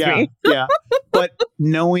 it kills me. Yeah. But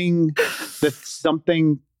knowing that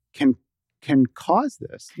something can cause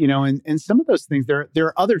this, and some of those things, there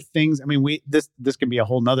are other things. I mean, this can be a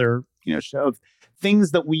whole nother, show of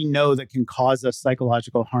things that we know that can cause us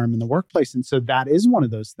psychological harm in the workplace. And so that is one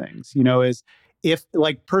of those things, is if,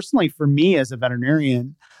 like, personally for me as a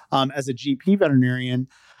veterinarian, as a GP veterinarian,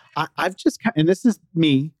 I've just, and this is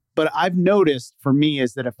me, but I've noticed for me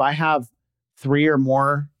is that if I have 3 or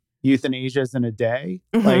more euthanasias in a day,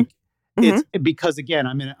 like, it's because, again,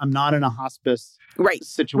 I'm not in a hospice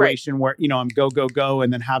situation where, I'm go,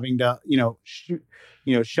 and then having to,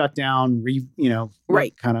 shut down,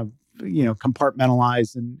 kind of,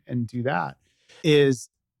 compartmentalize and do that, is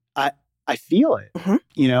I feel it,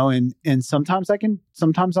 and sometimes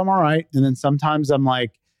I'm all right. And then sometimes I'm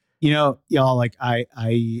like, y'all, like, I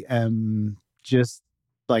am just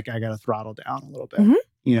like, I got to throttle down a little bit.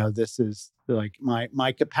 This is like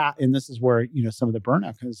my capacity, and this is where, some of the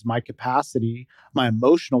burnout, because my capacity, my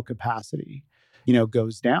emotional capacity,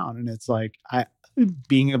 goes down. And it's like,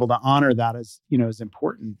 being able to honor that is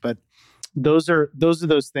important. But those are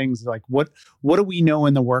those things, like, what do we know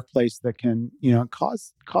in the workplace that can,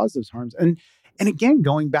 cause those harms? And again,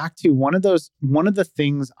 going back to one of the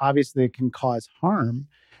things, obviously, that can cause harm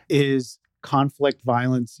is conflict,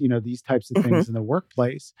 violence, these types of things in the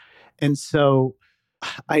workplace. And so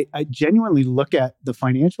I genuinely look at the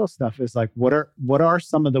financial stuff as like, what are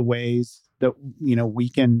some of the ways that, we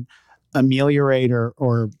can ameliorate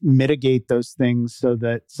or mitigate those things so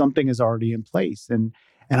that something is already in place. And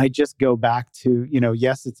I just go back to,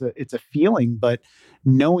 yes, it's a feeling, but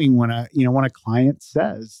knowing when a client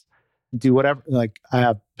says, do whatever, like, I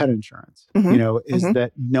have pet insurance,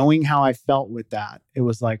 that knowing how I felt with that, it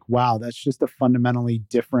was like, wow, that's just a fundamentally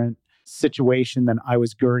different situation than I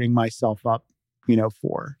was girding myself up,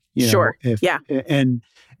 for, sure. And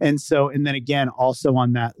so, and then again, also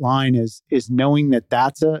on that line is knowing that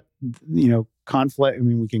that's a, conflict. I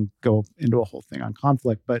mean, we can go into a whole thing on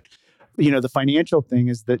conflict, but, the financial thing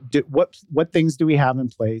is that what things do we have in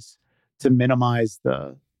place to minimize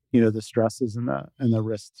the, the stresses and the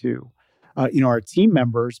risks to, our team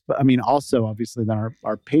members, but I mean, also obviously then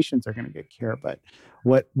our patients are going to get care, but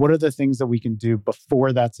what are the things that we can do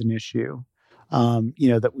before that's an issue?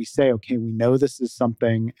 That we say, okay, we know this is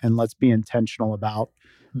something, and let's be intentional about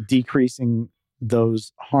decreasing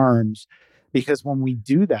those harms, because when we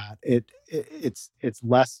do that, it's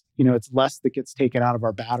less, it's less that gets taken out of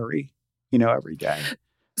our battery, every day.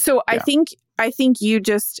 So I think you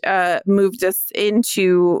just moved us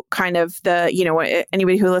into kind of the,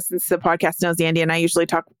 anybody who listens to the podcast knows Andy and I usually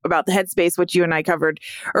talk about the headspace, which you and I covered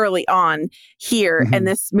early on here. And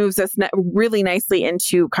this moves us really nicely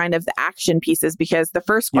into kind of the action pieces, because the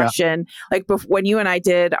first question, like when you and I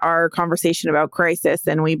did our conversation about crisis,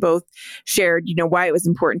 and we both shared, why it was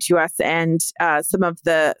important to us, and some of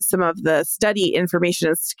the study information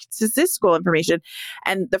and statistical information.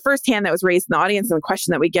 And the first hand that was raised in the audience, and the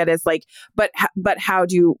question that we get is like, but how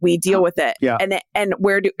do we deal with it? Yeah. And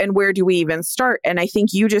where do we even start? And I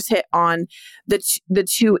think you just hit on the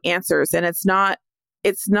two answers. And it's not,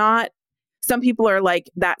 some people are like,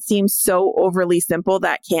 that seems so overly simple,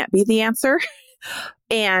 that can't be the answer.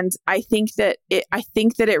 And I think that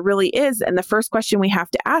it really is. And the first question we have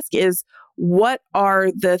to ask is, what are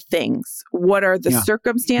the things? What are the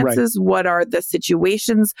circumstances? Right. What are the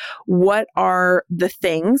situations? What are the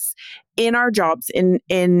things in our jobs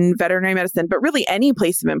in veterinary medicine, but really any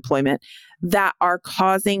place of employment, that are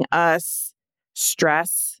causing us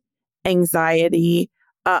stress, anxiety,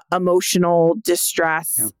 emotional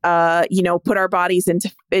distress, put our bodies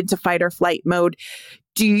into fight or flight mode?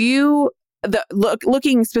 Do you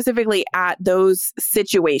looking specifically at those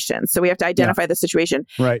situations? So we have to identify the situation.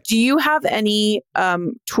 Right. Do you have any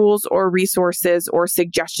tools or resources or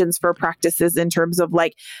suggestions for practices in terms of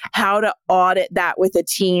like how to audit that with a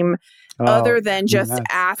team? Other than just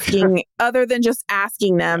asking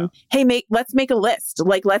them, hey, let's make a list.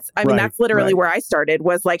 Like, that's literally where I started,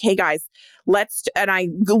 was like, hey guys, and I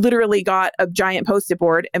literally got a giant Post-it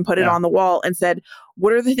board and put it on the wall and said,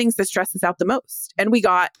 what are the things that stress us out the most? And we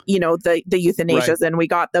got, the euthanasias and we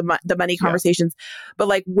got the money conversations, but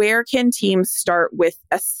like, where can teams start with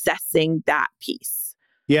assessing that piece?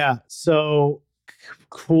 Yeah. So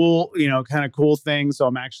cool, kind of cool thing. So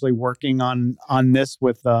I'm actually working on this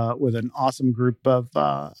with an awesome group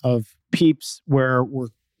of peeps, where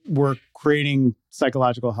we're creating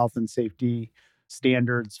psychological health and safety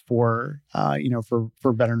standards for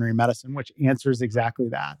for veterinary medicine, which answers exactly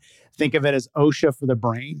that. Think of it as OSHA for the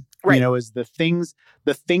brain. Right. Is the things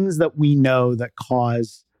that we know that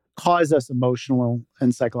cause us emotional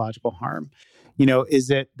and psychological harm. Is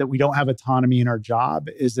it that we don't have autonomy in our job?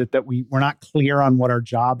 Is it that we're not clear on what our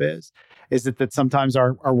job is? Is it that sometimes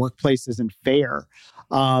our workplace isn't fair?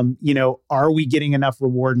 Are we getting enough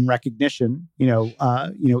reward and recognition,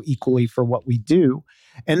 equally for what we do?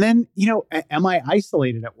 And then, am I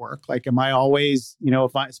isolated at work? Like, am I always,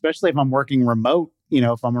 especially if I'm working remote,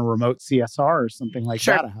 if I'm a remote CSR or something like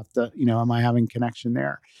Sure. that, I have to, am I having connection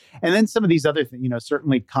there? And then some of these other things,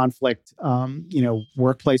 certainly conflict,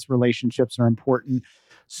 workplace relationships are important,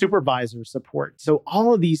 supervisor support. So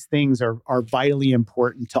all of these things are vitally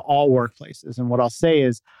important to all workplaces. And what I'll say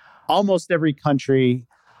is almost every country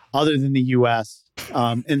other than the US,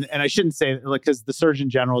 and I shouldn't say it because the Surgeon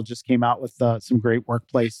General just came out with some great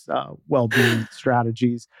workplace well-being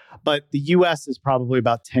strategies, but the US is probably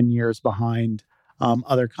about 10 years behind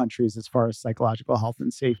other countries as far as psychological health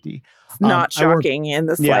and safety. Not shocking in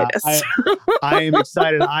the slightest. I am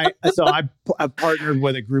excited. I've partnered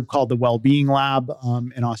with a group called the Wellbeing Lab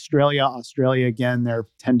in Australia. Australia, again, they're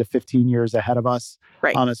 10 to 15 years ahead of us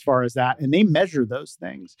as far as that. And they measure those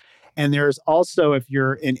things. And there's also, if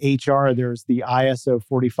you're in HR, there's the ISO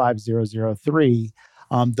 45003.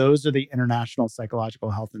 Those are the international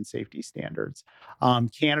psychological health and safety standards.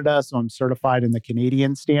 Canada, so I'm certified in the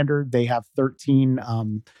Canadian standard. They have 13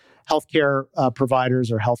 healthcare providers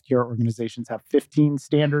or healthcare organizations have 15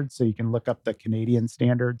 standards. So you can look up the Canadian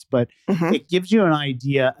standards, but it gives you an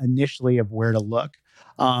idea initially of where to look.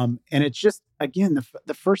 And it's just, again,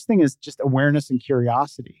 the first thing is just awareness and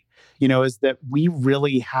curiosity, is that we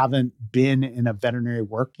really haven't been in a veterinary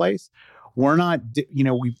workplace. We're not,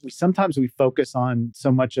 we sometimes we focus on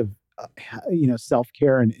so much of,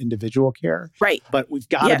 self-care and individual care. Right. But we've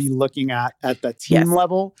got to be looking at the team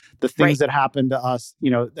level, the things that happen to us,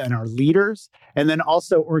 and our leaders. And then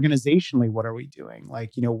also organizationally, what are we doing?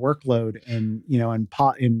 Like, workload and,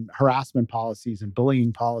 and harassment policies and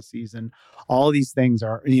bullying policies and all these things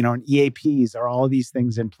are, and EAPs are all of these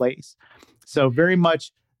things in place. So very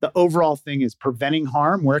much the overall thing is preventing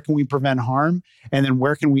harm. Where can we prevent harm? And then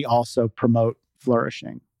where can we also promote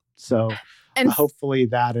flourishing? So hopefully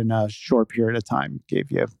that in a short period of time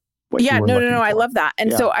gave you what you were looking for. I love that.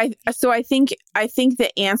 And so I think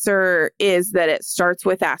the answer is that it starts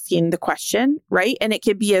with asking the question, right? And it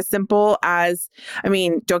could be as simple as,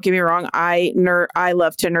 don't get me wrong, I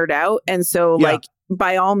love to nerd out. And so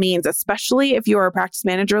by all means, especially if you are a practice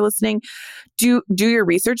manager listening, do your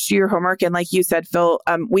research, do your homework. And like you said, Phil,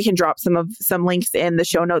 we can drop some links in the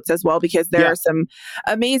show notes as well, because there are some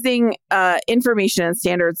amazing information and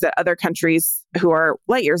standards that other countries who are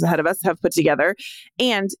light years ahead of us have put together.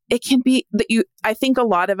 And it can be that I think a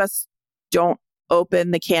lot of us don't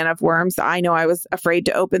open the can of worms. I know I was afraid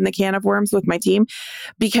to open the can of worms with my team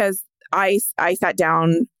because I sat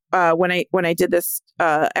down when I did this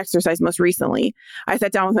exercise most recently. I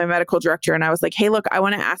sat down with my medical director and I was like, hey, look, I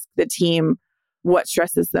want to ask the team what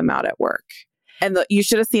stresses them out at work. And you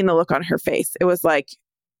should have seen the look on her face. It was like,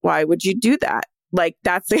 why would you do that? Like,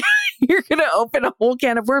 that's you're going to open a whole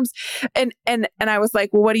can of worms. And I was like,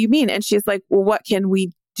 well, what do you mean? And she's like, well, what can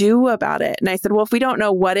we do about it? And I said, well, if we don't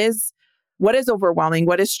know what is overwhelming,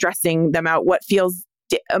 what is stressing them out, what feels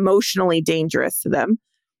emotionally dangerous to them,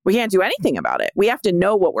 we can't do anything about it. We have to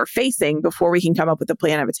know what we're facing before we can come up with a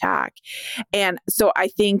plan of attack. And so I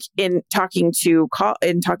think in talking to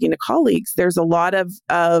colleagues, there's a lot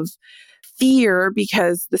of fear,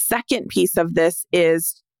 because the second piece of this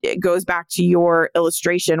is, it goes back to your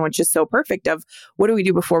illustration, which is so perfect, of what do we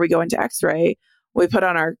do before we go into X-ray? We put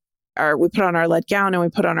on our lead gown and we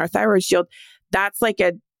put on our thyroid shield. That's like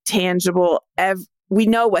a tangible, we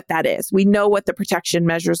know what that is. We know what the protection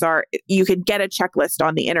measures are. You can get a checklist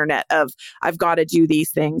on the internet of, I've got to do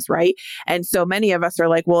these things, right? And so many of us are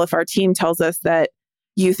like, well, if our team tells us that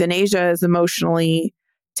euthanasia is emotionally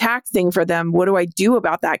taxing for them, what do I do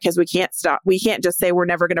about that? Because we can't stop. We can't just say we're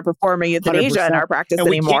never going to perform a euthanasia 100%. In our practice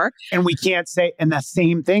anymore. And we can't say, and the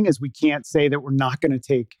same thing is we can't say that we're not going to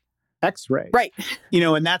take X-rays. Right.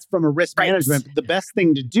 And that's from a risk management. The best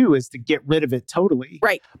thing to do is to get rid of it totally.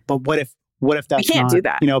 Right. But what if that's we can't not, do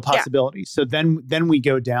that. A possibility? Yeah. So then we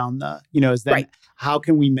go down the, how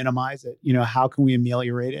can we minimize it? How can we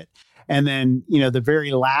ameliorate it? And then, the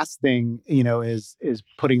very last thing, is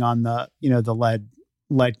putting on the, the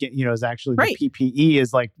is actually Right. the PPE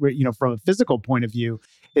is like, from a physical point of view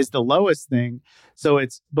is the lowest thing. So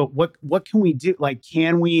but what can we do? Like,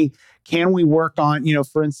 can we work on,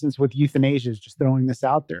 for instance, with euthanasia, just throwing this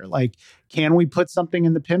out there, like, can we put something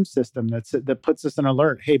in the PIM system that puts us an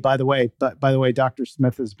alert? Hey, by the way, Dr.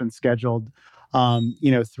 Smith has been scheduled,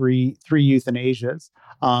 3 euthanasias,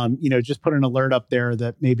 just put an alert up there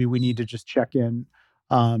that maybe we need to just check in,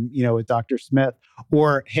 with Dr. Smith,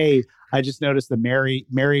 or, hey, I just noticed that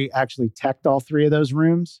Mary actually teched all 3 of those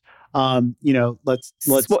rooms. Let's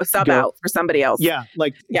sub go out for somebody else. Yeah.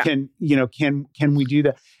 Like, can we do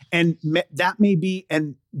that? And that may be,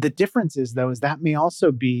 and the difference is though, is that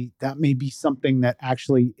may be something that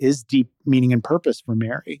actually is deep meaning and purpose for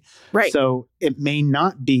Mary. Right. So it may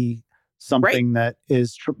not be something that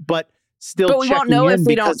is true, but we won't know if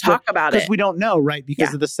we don't talk about it. Because we don't know, right?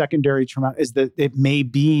 Because of the secondary trauma is that it may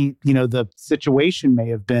be, the situation may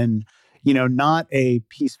have been, not a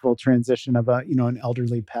peaceful transition of an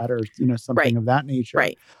elderly pet or, something of that nature.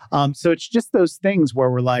 Right. So it's just those things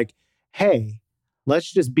where we're like, hey,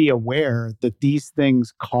 let's just be aware that these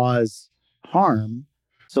things cause harm.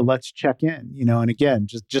 So let's check in, and again,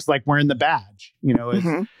 just like wearing the badge, we know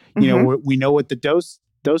what the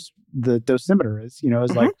dosimeter is,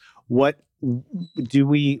 is like, what's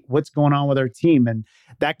going on with our team? And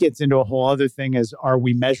that gets into a whole other thing is, are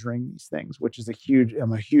we measuring these things, which is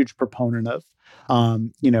I'm a huge proponent of,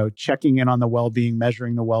 checking in on the well-being,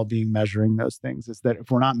 measuring those things. Is that if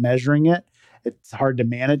we're not measuring it, it's hard to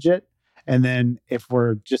manage it. And then if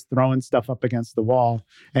we're just throwing stuff up against the wall,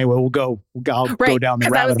 anyway, I'll go down the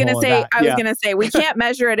rabbit hole of that. I was going to say, we can't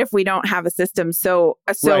measure it if we don't have a system. So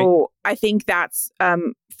I think that's,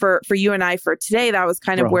 for you and I for today, that was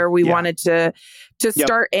kind of where we wanted to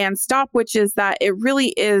start and stop, which is that it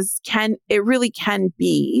really can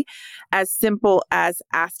be as simple as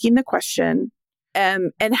asking the question.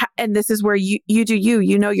 And this is where you do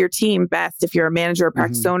you know your team best. If you're a manager, a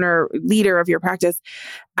practice owner, leader of your practice,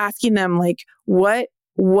 asking them like, what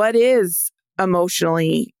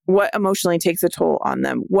emotionally takes a toll on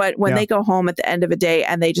them? When they go home at the end of a day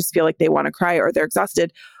and they just feel like they want to cry or they're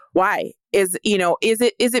exhausted, why? Is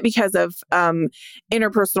it because of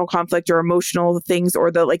interpersonal conflict or emotional things,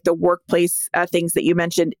 or the workplace things that you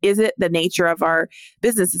mentioned? Is it the nature of our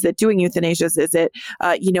business? Is it doing euthanasias? Is it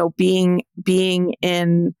being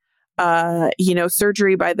in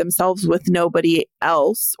surgery by themselves with nobody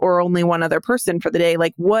else or only one other person for the day?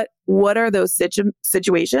 Like what are those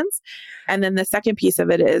situations? And then the second piece of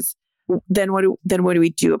it is, then what do we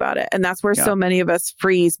do about it? And that's where so many of us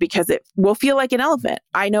freeze, because it will feel like an elephant.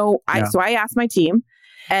 I know. So I asked my team,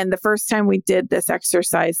 and the first time we did this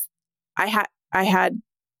exercise, I had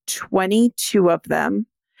 22 of them,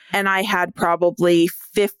 and I had probably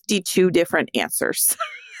 52 different answers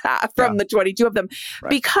from the 22 of them,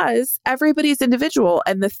 because everybody's individual,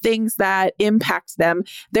 and the things that impact them,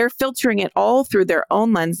 they're filtering it all through their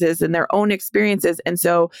own lenses and their own experiences. And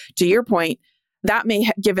so, to your point, that may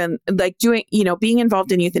have given, being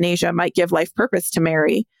involved in euthanasia might give life purpose to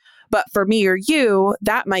Mary. But for me or you,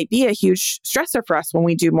 that might be a huge stressor for us when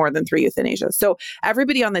we do more than 3 euthanasias. So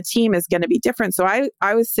everybody on the team is going to be different. So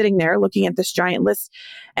I was sitting there looking at this giant list,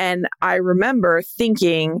 and I remember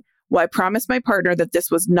thinking, well, I promised my partner that this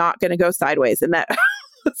was not going to go sideways and that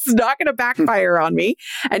it's not going to backfire on me.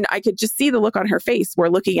 And I could just see the look on her face. We're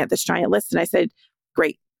looking at this giant list. And I said,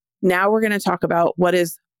 great. Now we're going to talk about what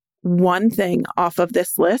is one thing off of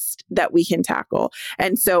this list that we can tackle.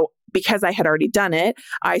 And so because I had already done it,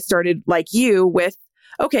 I started like you with,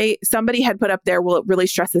 okay, somebody had put up there, well, it really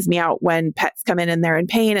stresses me out when pets come in and they're in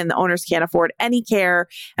pain and the owners can't afford any care.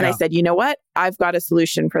 And I said, you know what? I've got a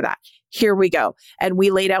solution for that. Here we go. And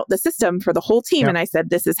we laid out the system for the whole team. And I said,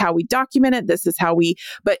 this is how we document it. This is how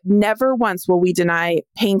but never once will we deny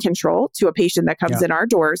pain control to a patient that comes in our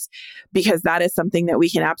doors, because that is something that we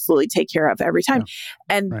can absolutely take care of every time.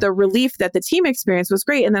 And the relief that the team experienced was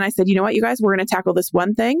great. And then I said, you know what, you guys, we're going to tackle this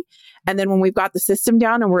one thing. And then when we've got the system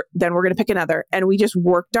down, and we're going to pick another. And we just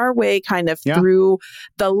worked our way kind of through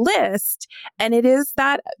the list. And it is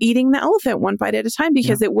that eating the elephant one bite at a time,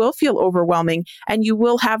 because it will feel overwhelming, and you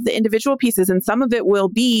will have the individual pieces, and some of it will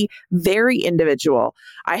be very individual.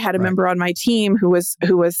 I had a member on my team who was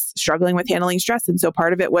struggling with handling stress. And so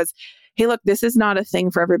part of it was, hey, look, this is not a thing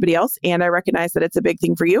for everybody else. And I recognize that it's a big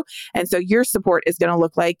thing for you. And so your support is going to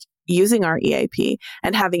look like using our EAP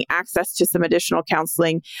and having access to some additional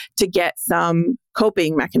counseling to get some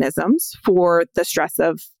coping mechanisms for the stress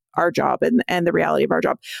of our job and the reality of our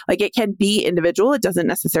job. Like, it can be individual. It doesn't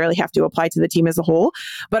necessarily have to apply to the team as a whole.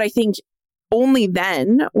 But I think only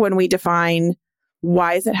then, when we define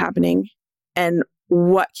why is it happening and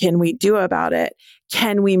what can we do about it?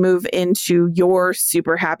 Can we move into your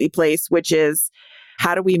super happy place, which is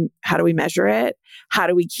how do we measure it? How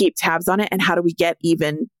do we keep tabs on it? And how do we get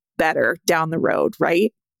even better down the road,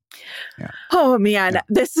 right? Yeah. Oh man,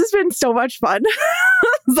 This has been so much fun.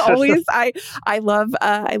 As always, I love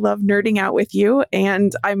nerding out with you,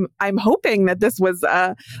 and I'm hoping that this was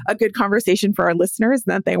a good conversation for our listeners,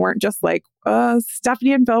 and that they weren't just like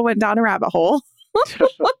Stephanie and Phil went down a rabbit hole.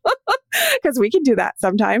 Because we can do that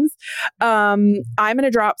sometimes. I'm going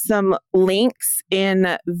to drop some links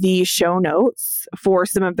in the show notes for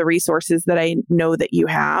some of the resources that I know that you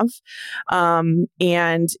have.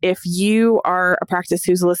 And if you are a practice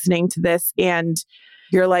who's listening to this and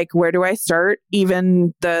you're like, where do I start?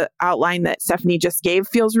 Even the outline that Stephanie just gave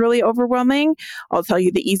feels really overwhelming. I'll tell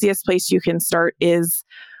you the easiest place you can start is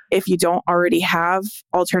if you don't already have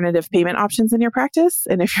alternative payment options in your practice,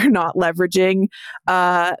 and if you're not leveraging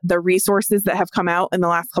the resources that have come out in the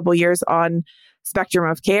last couple of years on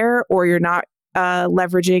Spectrum of Care, or you're not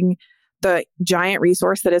leveraging the giant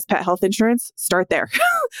resource that is pet health insurance, start there.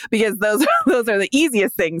 Because those are the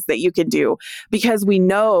easiest things that you can do, because we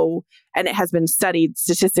know, and it has been studied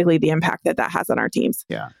statistically, the impact that has on our teams.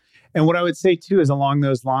 Yeah. And what I would say too is along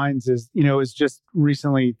those lines is, is just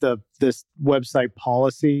recently this website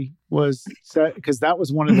policy was set, because that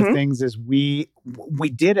was one of the things is we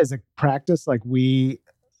did as a practice, like we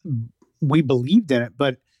believed in it,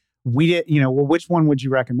 but we did, which one would you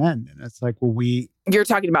recommend? And it's like, you're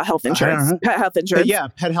talking about health insurance, pet health insurance. Yeah,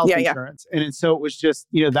 pet health insurance. Yeah. And so it was just,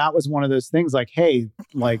 that was one of those things like, hey,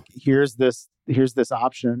 like, here's this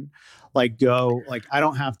option, like go, like, I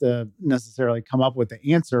don't have to necessarily come up with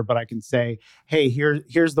the answer, but I can say, hey,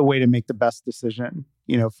 here's the way to make the best decision,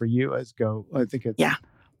 for you as go. I think it's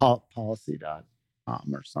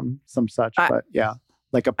policy.com or some such, but yeah,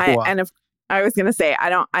 like a PUA. I was going to say, I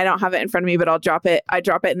don't have it in front of me, but I'll drop it. I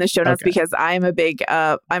drop it in the show notes because I'm a big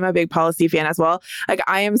policy fan as well. Like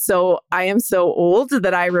I am so old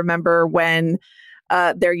that I remember when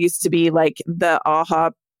there used to be like the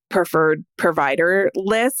AHA preferred provider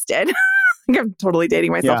list, and I'm totally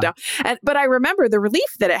dating myself now. But I remember the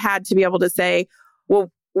relief that it had to be able to say,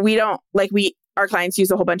 well, we don't our clients use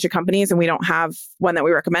a whole bunch of companies and we don't have one that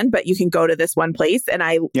we recommend, but you can go to this one place. And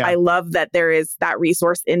I love that there is that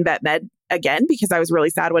resource in VetMed again, because I was really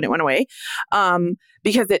sad when it went away.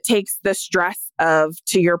 Because it takes the stress of,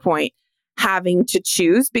 to your point, having to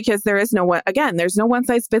choose, because there's no one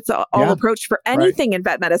size fits all approach for anything in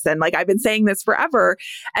vet medicine. Like I've been saying this forever,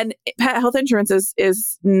 and pet health insurance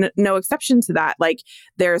is no exception to that. Like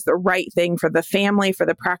there's the right thing for the family, for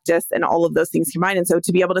the practice, and all of those things combined. And so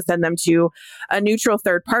to be able to send them to a neutral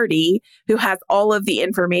third party who has all of the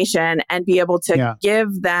information and be able to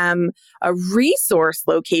give them a resource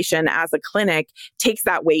location as a clinic takes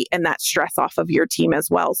that weight and that stress off of your team as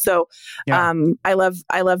well. So I love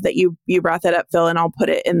that you brought that up, Phil, and I'll put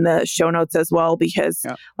it in the show notes as well, because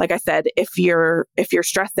like I said, if you're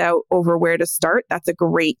stressed out over where to start, that's a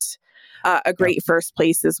great first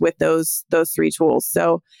place is with those three tools.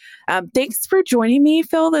 So thanks for joining me,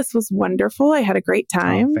 Phil. This was wonderful. I had a great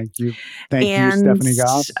time. Oh, thank you. Thank you, Stephanie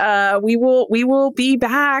Goss. We will be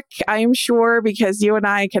back, I'm sure, because you and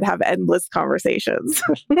I could have endless conversations.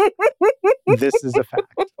 This is a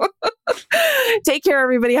fact. Take care,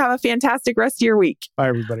 everybody. Have a fantastic rest of your week. Bye,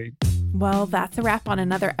 everybody. Well, that's a wrap on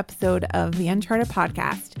another episode of the Uncharted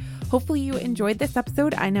Podcast. Hopefully you enjoyed this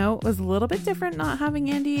episode. I know it was a little bit different not having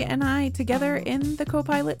Andy and I together in the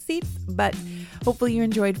co-pilot seats, but hopefully you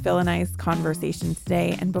enjoyed Phil and I's conversation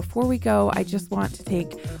today. And before we go, I just want to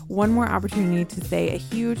take one more opportunity to say a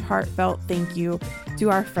huge heartfelt thank you to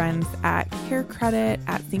our friends at Care Credit,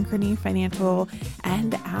 at Synchrony Financial,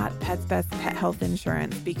 and at Pets Best Pet Health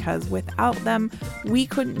Insurance, because without them, we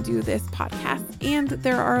couldn't do this podcast. And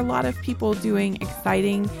there are a lot of people doing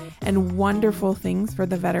exciting and wonderful things for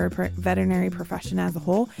the veterinary profession as a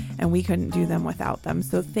whole, and we couldn't do them without them.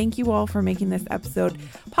 So thank you all for making this episode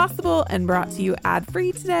possible and brought to you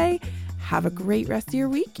ad-free today. Have a great rest of your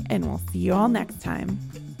week, and we'll see you all next time.